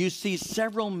 you see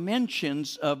several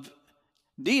mentions of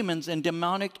demons and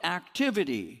demonic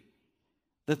activity.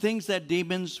 The things that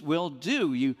demons will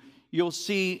do. You'll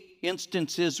see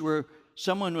instances where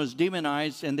someone was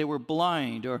demonized and they were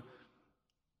blind, or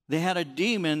they had a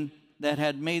demon that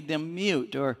had made them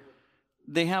mute, or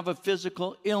they have a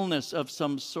physical illness of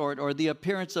some sort, or the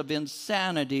appearance of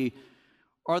insanity,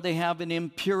 or they have an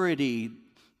impurity.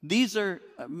 These are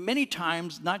many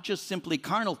times not just simply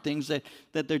carnal things that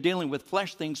they're dealing with,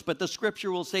 flesh things, but the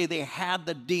scripture will say they had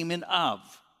the demon of.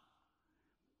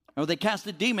 Or they cast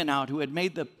a demon out who had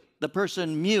made the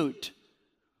person mute.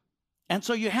 And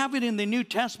so you have it in the New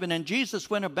Testament, and Jesus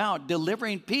went about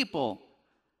delivering people.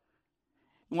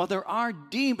 Well, there are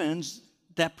demons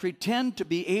that pretend to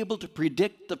be able to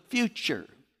predict the future.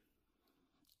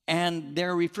 And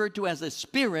they're referred to as a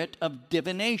spirit of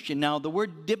divination. Now, the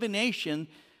word divination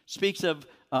speaks of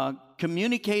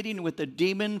communicating with the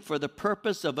demon for the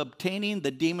purpose of obtaining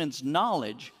the demon's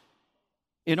knowledge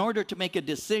in order to make a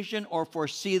decision or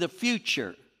foresee the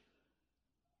future.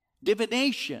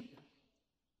 Divination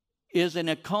is an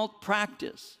occult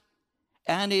practice,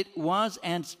 and it was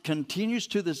and continues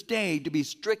to this day to be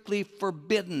strictly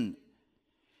forbidden.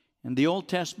 In the Old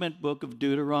Testament book of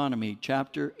Deuteronomy,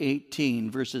 chapter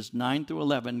 18, verses 9 through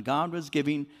 11, God was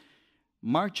giving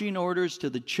marching orders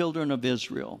to the children of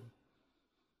Israel.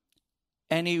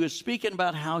 And he was speaking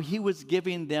about how he was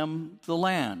giving them the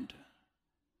land.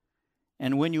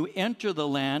 And when you enter the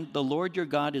land the Lord your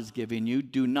God is giving you,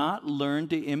 do not learn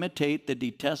to imitate the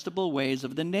detestable ways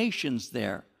of the nations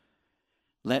there.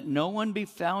 Let no one be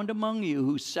found among you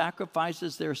who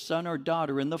sacrifices their son or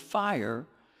daughter in the fire,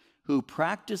 who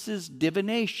practices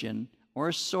divination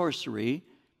or sorcery,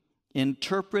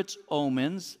 interprets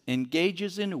omens,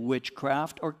 engages in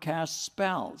witchcraft, or casts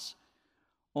spells,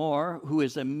 or who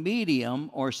is a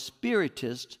medium or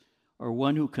spiritist, or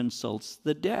one who consults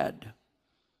the dead.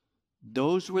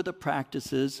 Those were the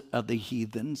practices of the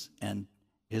heathens, and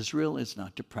Israel is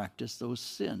not to practice those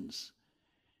sins.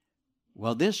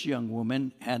 Well, this young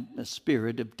woman had a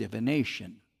spirit of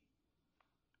divination.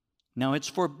 Now, it's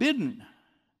forbidden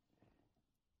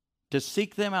to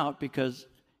seek them out because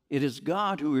it is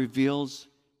God who reveals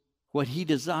what he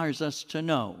desires us to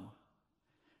know.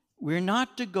 We're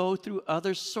not to go through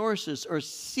other sources or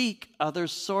seek other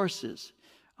sources.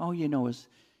 Oh,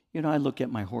 I look at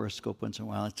my horoscope once in a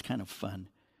while. It's kind of fun.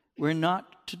 We're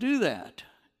not to do that.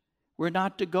 We're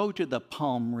not to go to the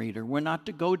palm reader. We're not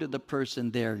to go to the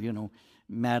person there,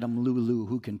 Madame Lulu,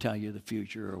 who can tell you the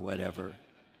future or whatever.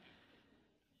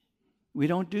 We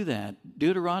don't do that.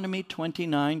 Deuteronomy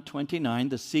 29:29,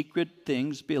 the secret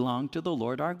things belong to the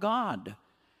Lord our God,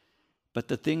 but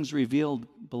the things revealed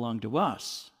belong to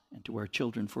us and to our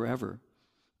children forever,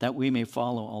 that we may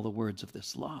follow all the words of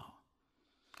this law.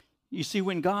 You see,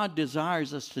 when God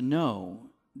desires us to know,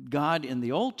 God in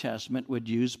the Old Testament would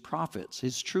use prophets,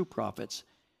 his true prophets.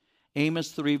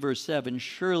 Amos 3 verse 7,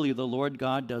 surely the Lord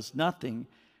God does nothing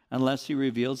unless he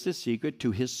reveals the secret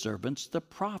to his servants, the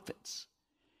prophets.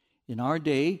 In our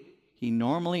day, he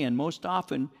normally and most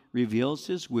often reveals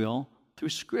his will through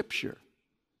Scripture.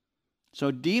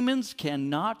 So demons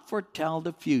cannot foretell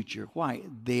the future. Why?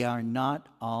 They are not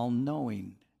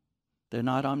all-knowing. They're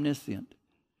not omniscient.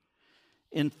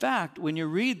 In fact, when you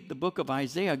read the book of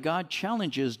Isaiah, God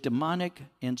challenges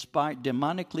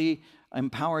demonically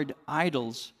empowered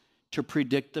idols to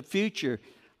predict the future.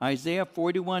 Isaiah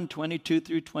 41:22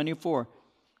 through 24.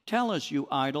 Tell us, you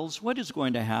idols, what is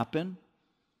going to happen?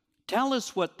 Tell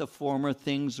us what the former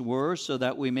things were so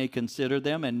that we may consider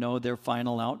them and know their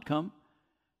final outcome.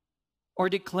 Or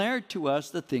declare to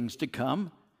us the things to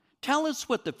come. Tell us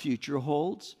what the future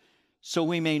holds so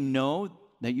we may know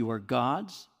that you are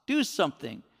gods. Do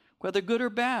something, whether good or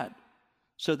bad,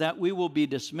 so that we will be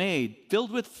dismayed,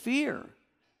 filled with fear.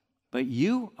 But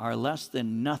you are less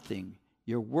than nothing.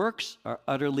 Your works are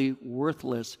utterly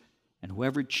worthless, and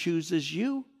whoever chooses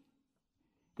you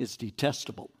is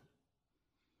detestable.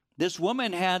 This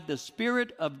woman had the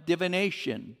spirit of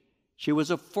divination. She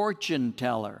was a fortune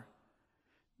teller.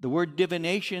 The word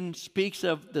divination speaks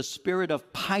of the spirit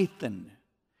of Python.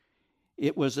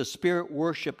 It was a spirit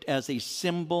worshipped as a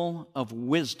symbol of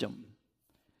wisdom.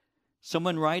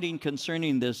 Someone writing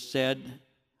concerning this said,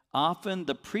 often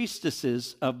the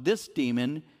priestesses of this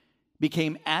demon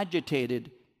became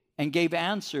agitated and gave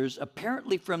answers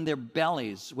apparently from their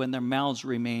bellies when their mouths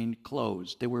remained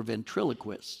closed. They were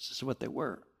ventriloquists, is what they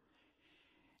were.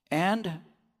 And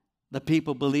the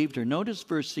people believed her. Notice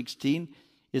verse 16.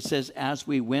 It says, as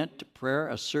we went to prayer,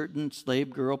 a certain slave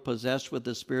girl possessed with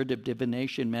the spirit of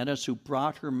divination met us, who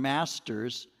brought her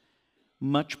masters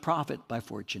much profit by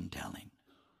fortune telling.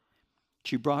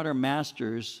 She brought her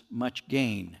masters much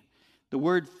gain. The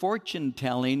word fortune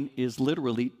telling is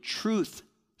literally truth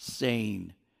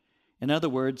saying. In other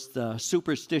words, the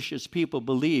superstitious people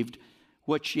believed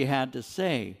what she had to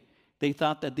say. They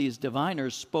thought that these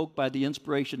diviners spoke by the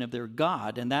inspiration of their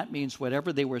God, and that means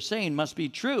whatever they were saying must be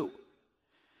true.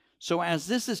 So as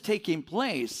this is taking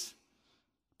place,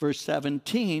 verse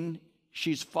 17,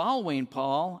 she's following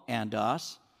Paul and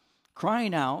us,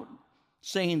 crying out,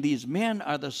 saying, these men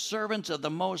are the servants of the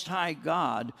Most High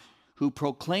God, who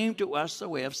proclaim to us the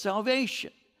way of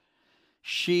salvation.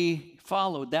 She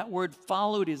followed. That word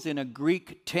followed is in a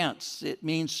Greek tense. It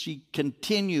means she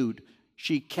continued.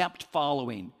 She kept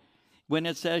following. When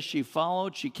it says she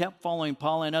followed, she kept following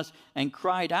Paul and us and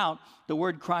cried out. The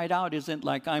word cried out isn't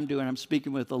like I'm doing. I'm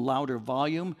speaking with a louder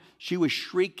volume. She was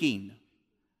shrieking.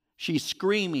 She's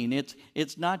screaming.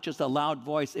 It's not just a loud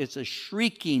voice. It's a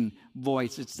shrieking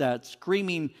voice. It's that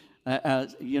screaming,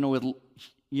 with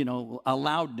a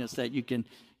loudness that you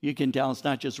can tell. It's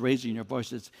not just raising your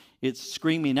voice. It's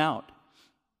screaming out.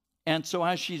 And so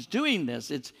as she's doing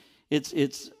this,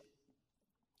 it's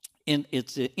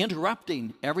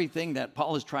interrupting everything that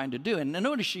Paul is trying to do. And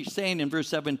notice she's saying in verse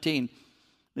 17,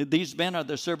 these men are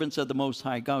the servants of the Most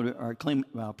High God,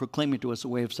 are proclaiming to us a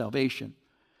way of salvation.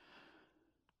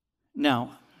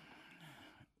 Now,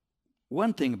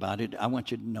 one thing about it, I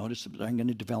want you to notice, but I'm going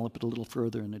to develop it a little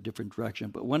further in a different direction.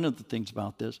 But one of the things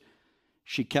about this,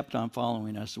 she kept on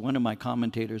following us. One of my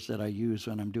commentators that I use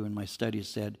when I'm doing my studies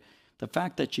said, the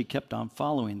fact that she kept on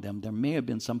following them, there may have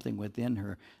been something within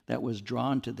her that was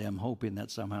drawn to them, hoping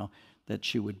that somehow that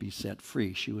she would be set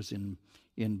free. She was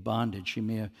in bondage. She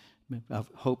may have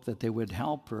hoped that they would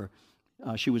help her.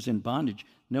 She was in bondage.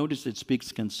 Notice it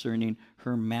speaks concerning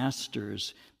her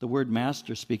masters. The word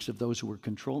master speaks of those who were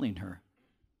controlling her.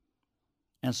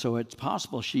 And so it's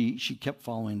possible she kept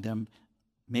following them,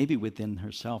 maybe within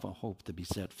herself a hope to be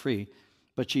set free.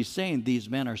 But she's saying these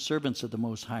men are servants of the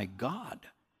Most High God.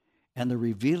 And they're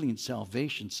revealing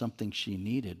salvation, something she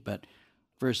needed. But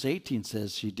verse 18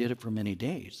 says she did it for many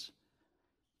days.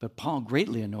 But Paul,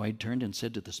 greatly annoyed, turned and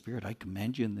said to the Spirit, I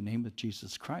command you in the name of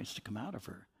Jesus Christ to come out of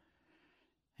her.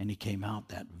 And he came out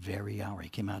that very hour. He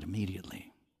came out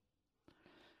immediately.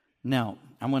 Now,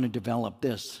 I want to develop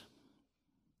this.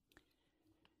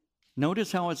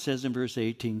 Notice how it says in verse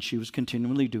 18, she was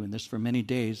continually doing this for many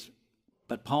days,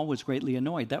 but Paul was greatly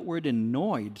annoyed. That word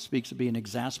annoyed speaks of being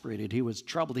exasperated. He was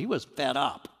troubled. He was fed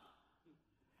up.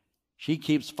 She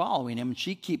keeps following him.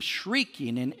 She keeps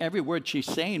shrieking, and every word she's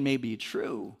saying may be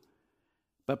true.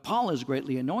 But Paul is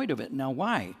greatly annoyed of it. Now,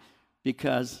 why?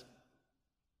 Because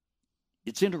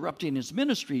it's interrupting his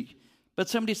ministry. But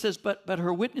somebody says, but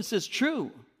her witness is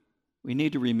true. We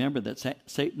need to remember that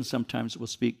Satan sometimes will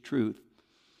speak truth,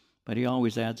 but he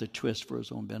always adds a twist for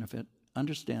his own benefit.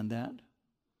 Understand that.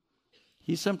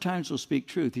 He sometimes will speak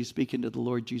truth. He's speaking to the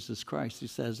Lord Jesus Christ. He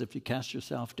says, if you cast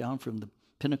yourself down from the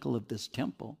pinnacle of this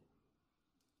temple,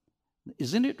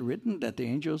 isn't it written that the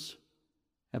angels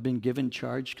have been given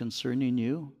charge concerning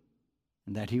you,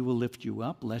 and that he will lift you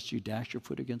up, lest you dash your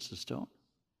foot against a stone?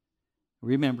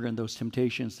 Remember in those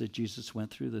temptations that Jesus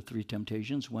went through, the 3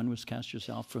 temptations, one was cast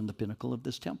yourself from the pinnacle of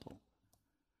this temple.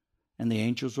 And the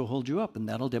angels will hold you up, and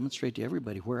that'll demonstrate to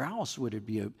everybody. Where else would it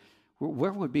be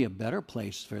where would be a better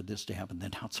place for this to happen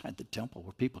than outside the temple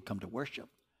where people come to worship?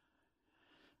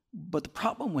 But the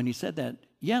problem when he said that,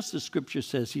 yes, the scripture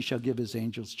says he shall give his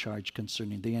angels charge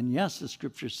concerning thee. And yes, the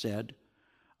scripture said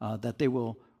that they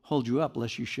will hold you up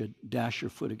lest you should dash your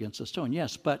foot against a stone.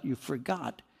 Yes, but you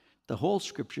forgot the whole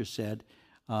scripture said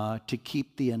to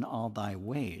keep thee in all thy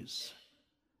ways.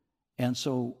 And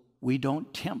so we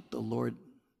don't tempt the Lord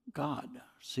God,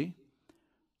 see?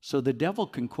 So the devil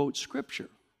can quote scripture.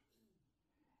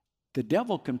 The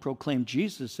devil can proclaim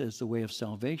Jesus as the way of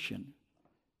salvation.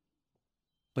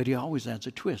 But he always adds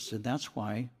a twist, and that's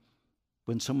why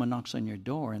when someone knocks on your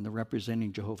door and they're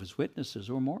representing Jehovah's Witnesses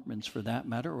or Mormons for that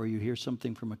matter, or you hear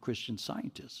something from a Christian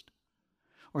Scientist,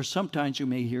 or sometimes you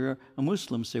may hear a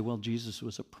Muslim say, well, Jesus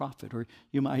was a prophet, or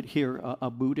you might hear a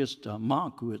Buddhist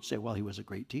monk who would say, well, he was a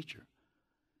great teacher.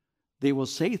 They will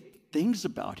say things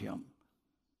about him,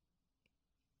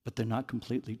 but they're not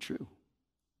completely true.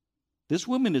 This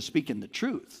woman is speaking the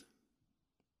truth,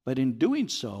 but in doing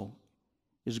so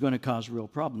is going to cause a real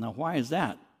problem. Now, why is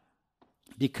that?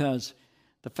 Because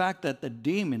the fact that the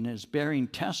demon is bearing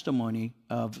testimony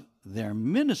of their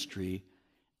ministry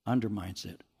undermines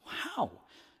it. How?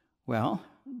 Well,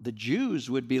 the Jews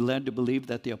would be led to believe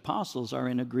that the apostles are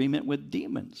in agreement with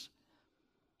demons.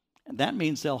 And that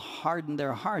means they'll harden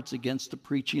their hearts against the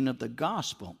preaching of the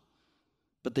gospel.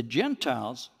 But the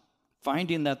Gentiles,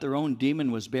 finding that their own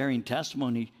demon was bearing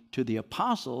testimony to the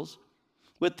apostles,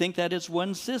 would think that it's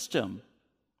one system,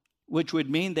 which would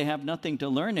mean they have nothing to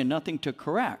learn and nothing to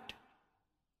correct,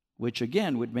 which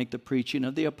again would make the preaching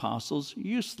of the apostles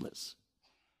useless.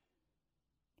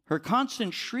 Her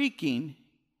constant shrieking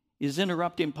is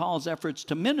interrupting Paul's efforts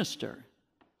to minister.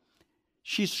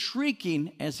 She's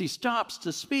shrieking as he stops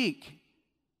to speak.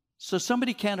 So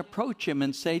somebody can't approach him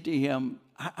and say to him,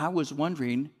 I was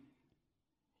wondering,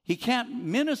 he can't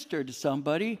minister to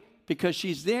somebody because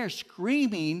she's there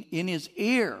screaming in his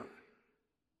ear.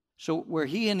 So where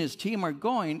he and his team are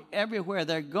going, everywhere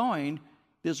they're going,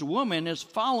 this woman is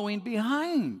following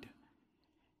behind.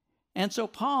 And so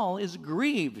Paul is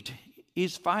grieved.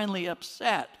 He's finally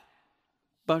upset.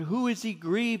 But who is he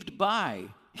grieved by?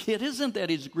 It isn't that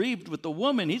he's grieved with the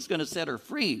woman. He's going to set her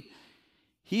free.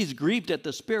 He's grieved at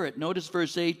the Spirit. Notice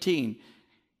verse 18.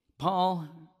 Paul,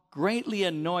 greatly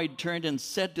annoyed, turned and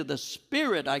said to the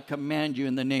Spirit, I command you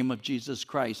in the name of Jesus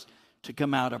Christ to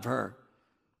come out of her.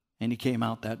 And he came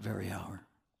out that very hour.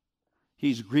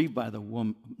 He's grieved by the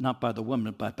woman, not by the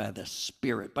woman, but by the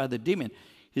Spirit, by the demon.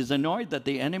 He's annoyed that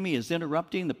the enemy is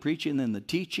interrupting the preaching and the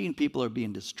teaching. People are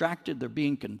being distracted. They're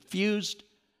being confused.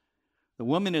 The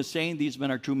woman is saying these men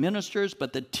are true ministers,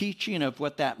 but the teaching of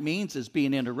what that means is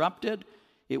being interrupted.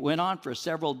 It went on for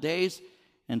several days,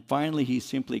 and finally he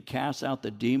simply casts out the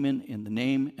demon in the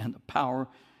name and the power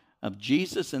of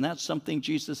Jesus. And that's something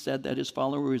Jesus said that his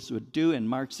followers would do in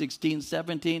Mark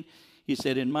 16:17. He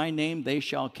said, in my name they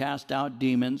shall cast out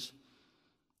demons.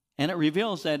 And it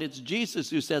reveals that it's Jesus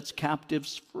who sets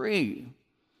captives free.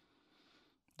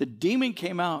 The demon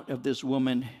came out of this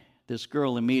woman, this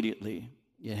girl, immediately.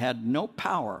 It had no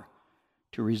power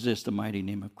to resist the mighty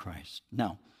name of Christ.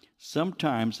 Now,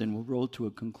 sometimes, and we'll roll to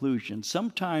a conclusion,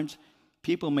 sometimes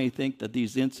people may think that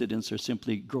these incidents are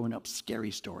simply grown-up scary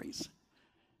stories.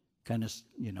 Kind of,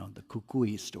 the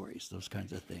kukui stories, those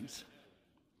kinds of things.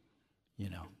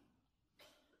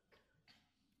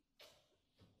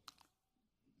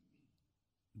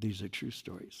 These are true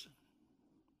stories.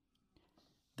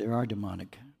 There are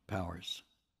demonic powers.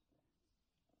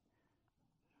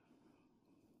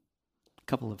 A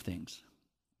couple of things.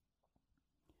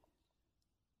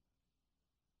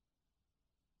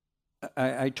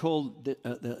 I told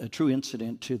a true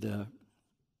incident to the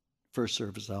first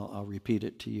service. I'll repeat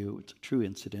it to you. It's a true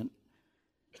incident.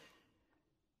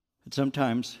 But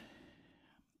sometimes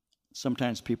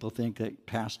people think that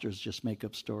pastors just make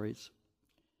up stories.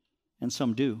 And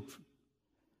some do.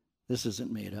 This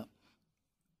isn't made up.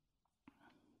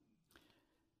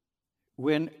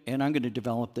 And I'm going to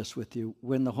develop this with you,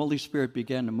 when the Holy Spirit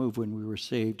began to move when we were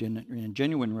saved in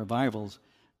genuine revivals,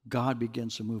 God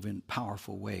begins to move in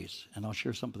powerful ways. And I'll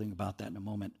share something about that in a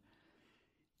moment.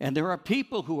 And there are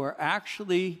people who are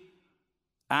actually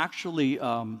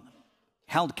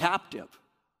held captive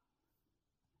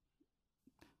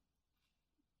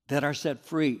that are set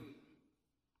free.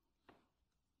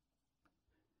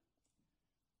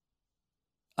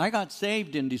 I got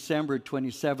saved in December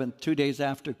 27th, 2 days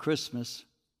after Christmas,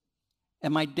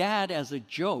 and my dad, as a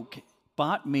joke,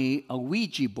 bought me a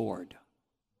Ouija board.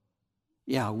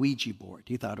 Yeah, a Ouija board.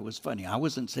 He thought it was funny. I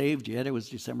wasn't saved yet. It was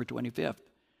December 25th.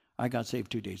 I got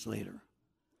saved 2 days later.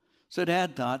 So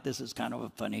Dad thought, this is kind of a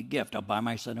funny gift. I'll buy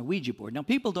my son a Ouija board. Now,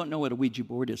 people don't know what a Ouija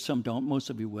board is. Some don't. Most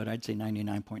of you would. I'd say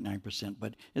 99.9%.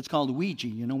 But it's called Ouija.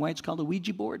 You know why it's called a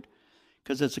Ouija board?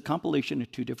 Because it's a compilation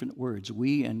of two different words,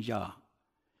 we and Yah.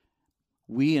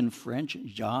 We in French,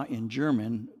 ja in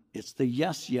German, it's the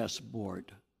yes, yes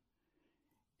board.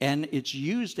 And it's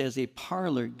used as a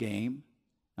parlor game.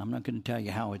 I'm not going to tell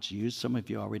you how it's used. Some of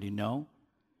you already know.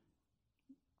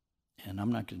 And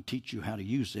I'm not going to teach you how to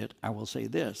use it. I will say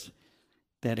this,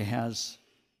 that it has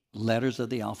letters of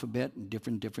the alphabet and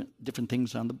different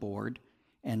things on the board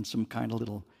and some kind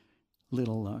of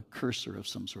little cursor of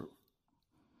some sort.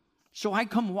 So I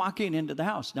come walking into the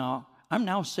house. Now, I'm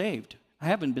now saved. I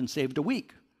haven't been saved a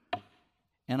week.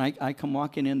 And I come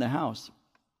walking in the house.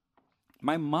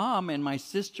 My mom and my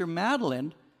sister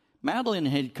Madeline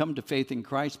had come to faith in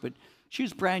Christ, but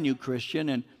she's a brand new Christian.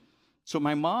 And so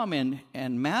my mom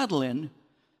and Madeline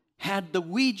had the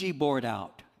Ouija board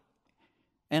out.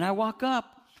 And I walk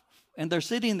up, and they're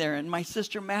sitting there, and my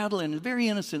sister Madeline, a very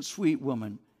innocent, sweet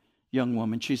woman, young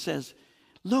woman, she says,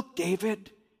 look,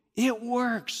 David, it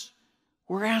works.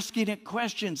 We're asking it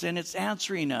questions, and it's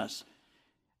answering us.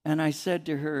 And I said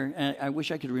to her, and I wish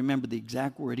I could remember the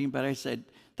exact wording, but I said,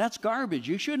 that's garbage.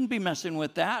 You shouldn't be messing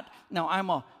with that. Now,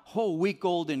 I'm a whole week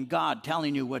old in God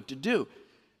telling you what to do.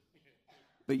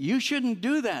 But you shouldn't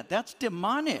do that. That's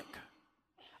demonic.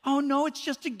 Oh, no, it's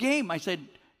just a game. I said,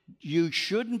 you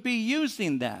shouldn't be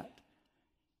using that.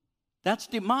 That's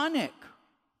demonic.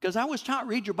 Because I was taught,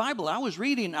 read your Bible. I was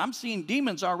reading, I'm seeing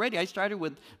demons already. I started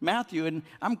with Matthew, and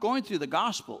I'm going through the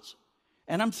Gospels.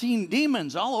 And I'm seeing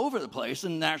demons all over the place.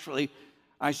 And naturally,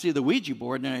 I see the Ouija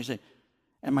board, and I say,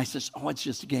 and my sister, oh, it's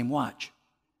just a game, watch.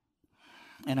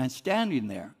 And I'm standing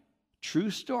there. True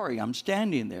story, I'm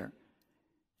standing there.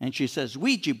 And she says,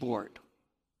 Ouija board.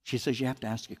 She says, you have to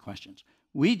ask your questions.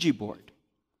 Ouija board.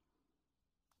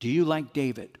 Do you like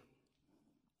David?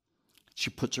 She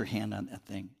puts her hand on that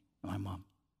thing. My mom.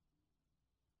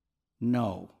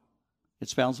 No. It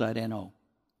spells out N-O.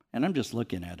 And I'm just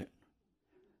looking at it.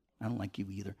 I don't like you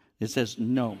either. It says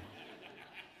no.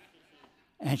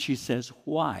 And she says,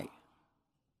 why?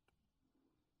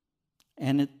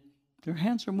 And their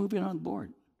hands are moving on the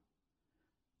board.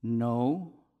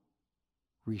 No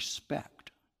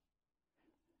respect.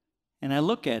 And I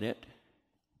look at it.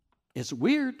 It's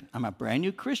weird. I'm a brand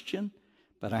new Christian,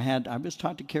 but I was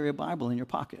taught to carry a Bible in your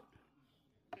pocket.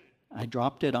 I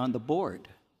dropped it on the board.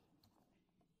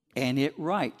 And it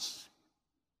writes.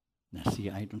 Now, see,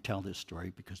 I don't tell this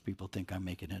story because people think I'm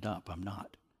making it up. I'm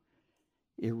not.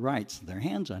 It writes, their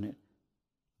hands on it,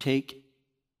 take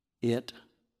it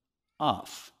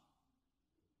off.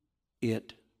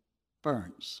 It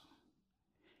burns.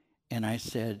 And I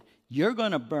said, you're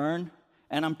going to burn,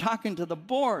 and I'm talking to the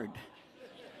board.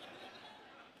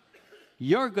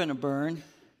 You're going to burn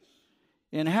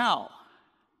in hell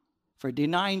for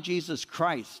denying Jesus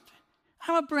Christ.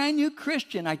 I'm a brand new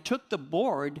Christian. I took the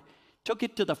board, took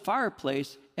it to the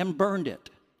fireplace, and burned it.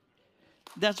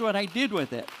 That's what I did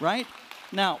with it, right?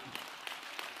 Now,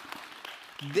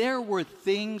 there were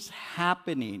things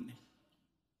happening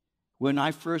when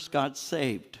I first got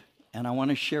saved, and I want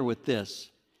to share with this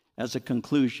as a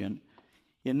conclusion.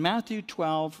 In Matthew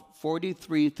 12,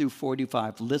 43 through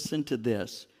 45, listen to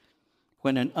this.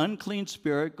 When an unclean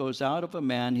spirit goes out of a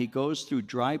man, he goes through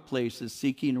dry places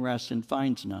seeking rest and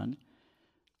finds none.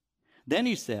 Then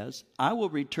he says, I will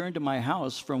return to my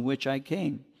house from which I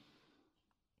came.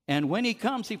 And when he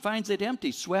comes, he finds it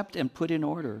empty, swept, and put in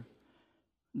order.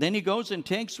 Then he goes and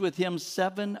takes with him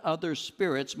 7 other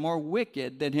spirits more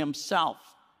wicked than himself.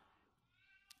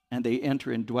 And they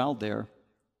enter and dwell there.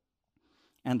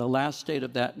 And the last state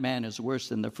of that man is worse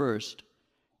than the first.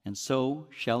 And so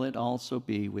shall it also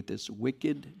be with this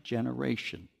wicked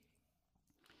generation.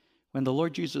 When the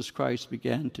Lord Jesus Christ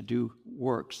began to do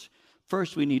works,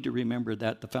 first we need to remember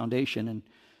that the foundation, and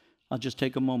I'll just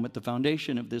take a moment, the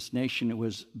foundation of this nation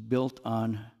was built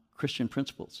on Christian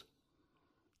principles.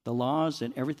 The laws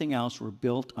and everything else were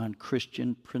built on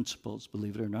Christian principles,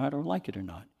 believe it or not, or like it or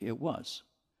not. It was.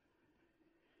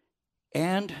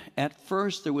 And at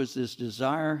first there was this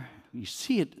desire, you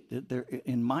see it there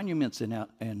in monuments in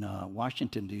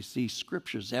Washington, D.C.,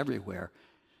 scriptures everywhere,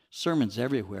 sermons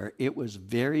everywhere. It was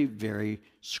very, very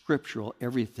scriptural,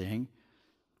 everything.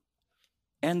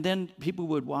 And then people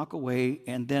would walk away,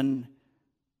 and then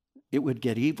it would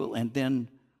get evil, and then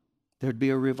there'd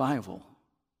be a revival,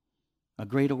 a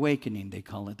great awakening, they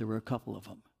call it. There were a couple of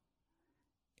them.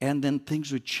 And then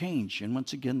things would change, and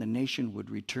once again, the nation would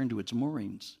return to its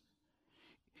moorings.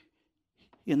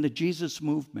 In the Jesus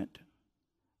movement,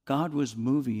 God was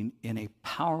moving in a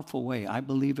powerful way. I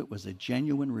believe it was a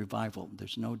genuine revival.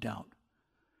 There's no doubt.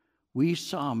 We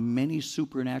saw many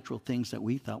supernatural things that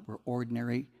we thought were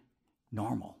ordinary,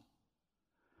 normal.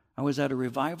 I was at a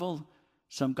revival.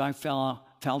 Some guy fell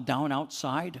down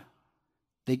outside.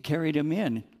 They carried him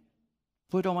in,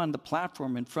 put him on the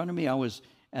platform in front of me. I was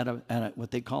at a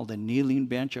what they called a kneeling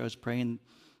bench. I was praying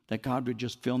that God would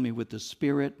just fill me with the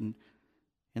Spirit, and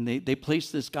they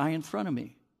placed this guy in front of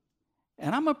me.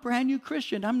 And I'm a brand new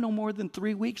Christian. I'm no more than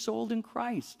 3 weeks old in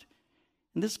Christ.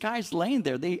 And this guy's laying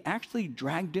there. They actually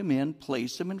dragged him in,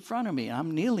 placed him in front of me.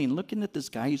 I'm kneeling, looking at this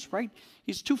guy. He's 3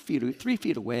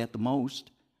 feet away at the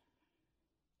most.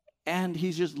 And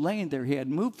he's just laying there. He had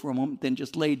moved from him, then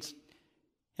just laid.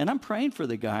 And I'm praying for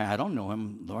the guy. I don't know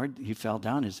him. Lord, he fell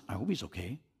down. I hope he's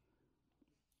okay.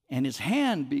 And his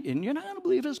hand, and you're not going to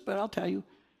believe this, but I'll tell you,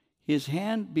 his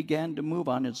hand began to move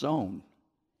on its own.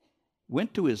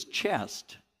 Went to his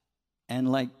chest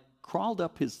and crawled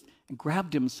up and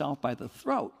grabbed himself by the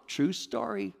throat. True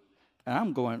story. And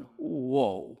I'm going,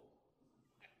 whoa.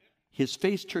 His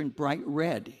face turned bright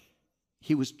red.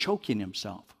 He was choking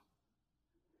himself.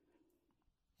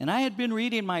 And I had been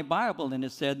reading my Bible, and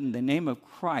it said, in the name of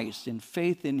Christ, in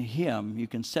faith in him, you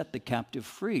can set the captive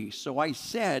free. So I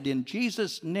said, in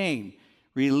Jesus' name,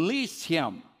 release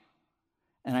him.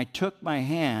 And I took my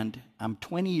hand. I'm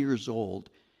 20 years old.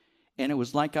 And it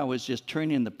was like I was just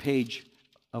turning the page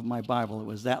of my Bible. It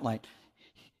was that light.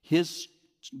 His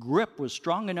grip was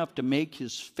strong enough to make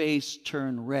his face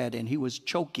turn red, and he was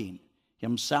choking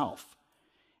himself.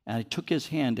 And I took his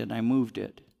hand and I moved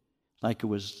it like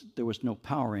there was no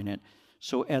power in it.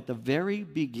 So at the very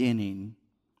beginning,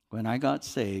 when I got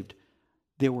saved,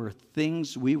 there were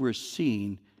things we were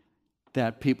seeing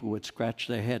that people would scratch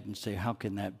their head and say, how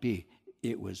can that be?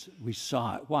 We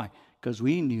saw it. Why? Because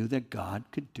we knew that God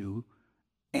could do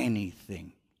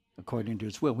anything according to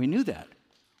his will. We knew that.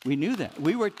 We knew that.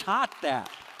 We were taught that.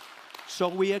 So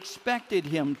we expected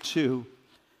him to.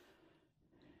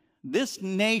 This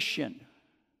nation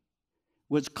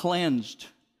was cleansed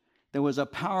there was a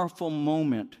powerful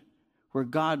moment where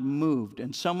God moved,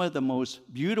 and some of the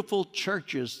most beautiful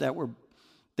churches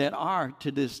that are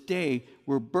to this day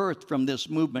were birthed from this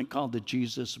movement called the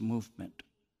Jesus Movement.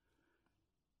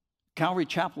 Calvary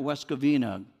Chapel, West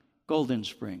Covina, Golden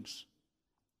Springs.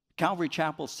 Calvary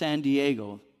Chapel, San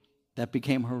Diego, that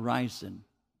became Horizon.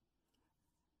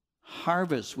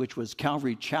 Harvest, which was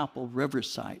Calvary Chapel,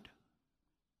 Riverside.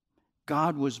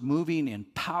 God was moving in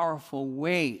powerful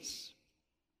ways.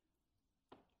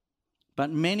 But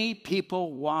many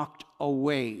people walked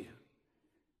away.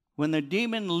 When the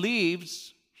demon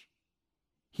leaves,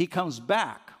 he comes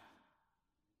back,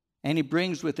 and he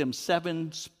brings with him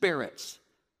 7 spirits.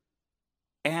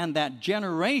 And that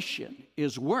generation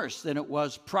is worse than it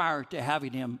was prior to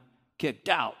having him kicked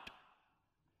out.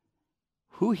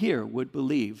 Who here would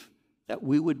believe that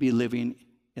we would be living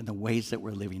in the ways that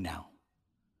we're living now?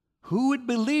 Who would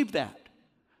believe that?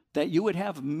 That you would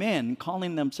have men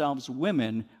calling themselves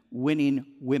women winning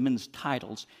women's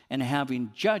titles and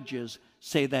having judges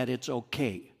say that it's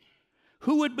okay?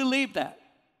 Who would believe that?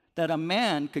 That a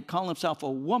man could call himself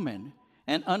a woman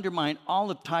and undermine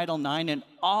all of Title IX and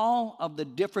all of the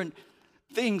different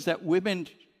things that women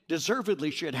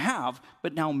deservedly should have,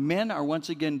 but now men are once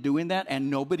again doing that and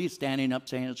nobody's standing up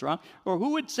saying it's wrong? Or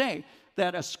who would say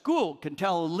that a school can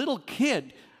tell a little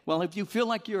kid, well, if you feel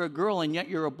like you're a girl and yet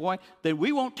you're a boy, then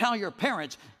we won't tell your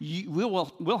parents.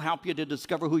 We'll help you to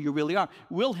discover who you really are.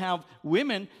 We'll have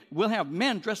men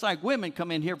dressed like women come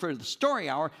in here for the story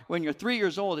hour when you're 3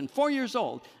 years old and 4 years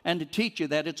old, and to teach you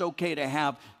that it's okay to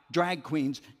have drag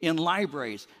queens in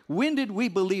libraries. When did we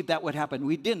believe that would happen?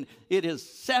 We didn't. It is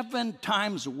 7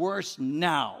 times worse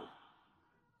now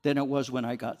than it was when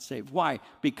I got saved. Why?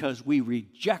 Because we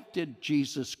rejected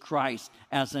Jesus Christ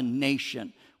as a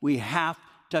nation. We have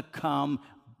to come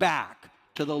back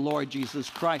to the Lord Jesus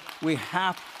Christ.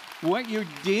 What you're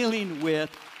dealing with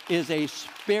is a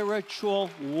spiritual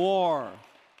war.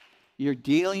 You're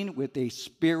dealing with a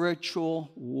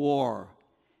spiritual war.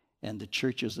 And the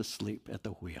church is asleep at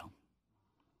the wheel.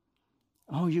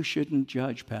 Oh, you shouldn't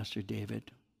judge, Pastor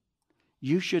David.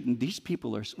 You shouldn't. These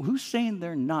people are, who's saying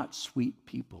they're not sweet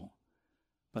people?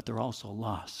 But they're also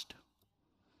lost.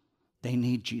 They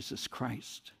need Jesus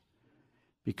Christ.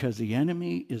 Because the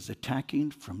enemy is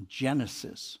attacking from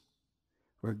Genesis,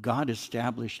 where God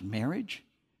established marriage.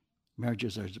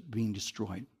 Marriages are being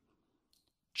destroyed.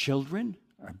 Children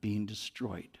are being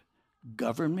destroyed.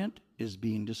 Government is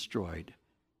being destroyed.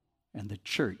 And the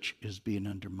church is being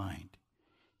undermined.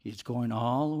 He's going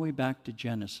all the way back to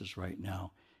Genesis right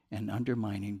now and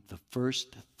undermining the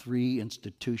first 3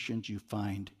 institutions you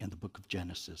find in the book of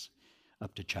Genesis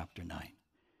up to chapter 9.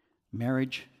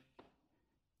 Marriage,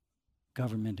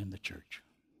 government, and the church.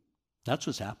 That's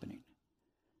what's happening.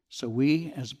 So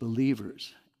we as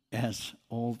believers, as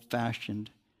old-fashioned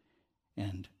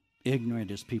and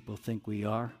ignorant as people think we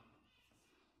are,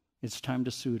 it's time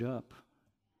to suit up.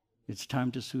 It's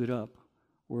time to suit up.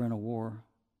 We're in a war.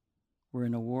 We're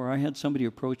in a war. I had somebody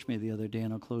approach me the other day,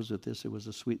 and I'll close with this. It was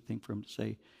a sweet thing for him to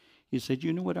say. He said,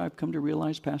 you know what I've come to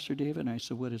realize, Pastor David? And I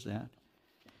said, what is that?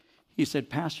 He said,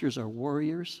 pastors are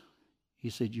warriors. He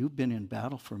said, you've been in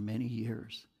battle for many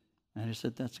years. And I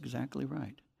said, that's exactly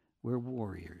right. We're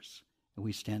warriors, and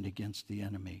we stand against the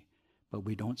enemy. But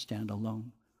we don't stand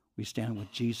alone. We stand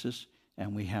with Jesus,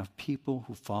 and we have people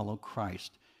who follow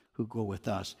Christ who go with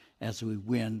us as we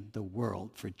win the world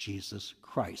for Jesus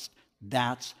Christ.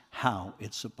 That's how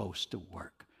it's supposed to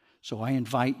work. So I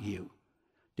invite you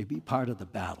to be part of the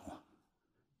battle.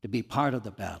 To be part of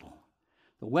the battle.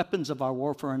 The weapons of our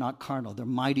warfare are not carnal. They're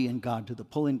mighty in God to the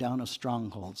pulling down of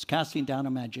strongholds, casting down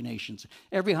imaginations,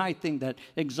 every high thing that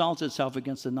exalts itself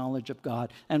against the knowledge of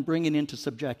God, and bringing into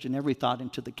subjection every thought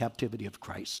into the captivity of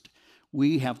Christ.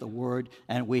 We have the word,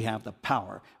 and we have the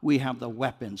power. We have the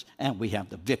weapons, and we have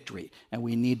the victory. And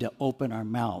we need to open our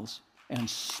mouths and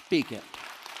speak it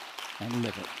and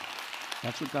live it.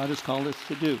 That's what God has called us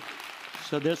to do.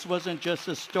 So this wasn't just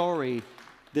a story.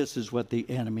 This is what the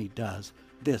enemy does.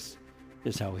 This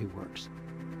is how he works.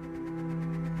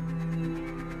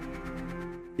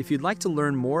 If you'd like to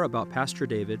learn more about Pastor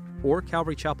David or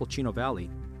Calvary Chapel Chino Valley,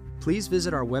 please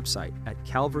visit our website at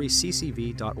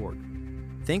calvaryccv.org.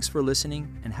 Thanks for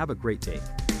listening, and have a great day.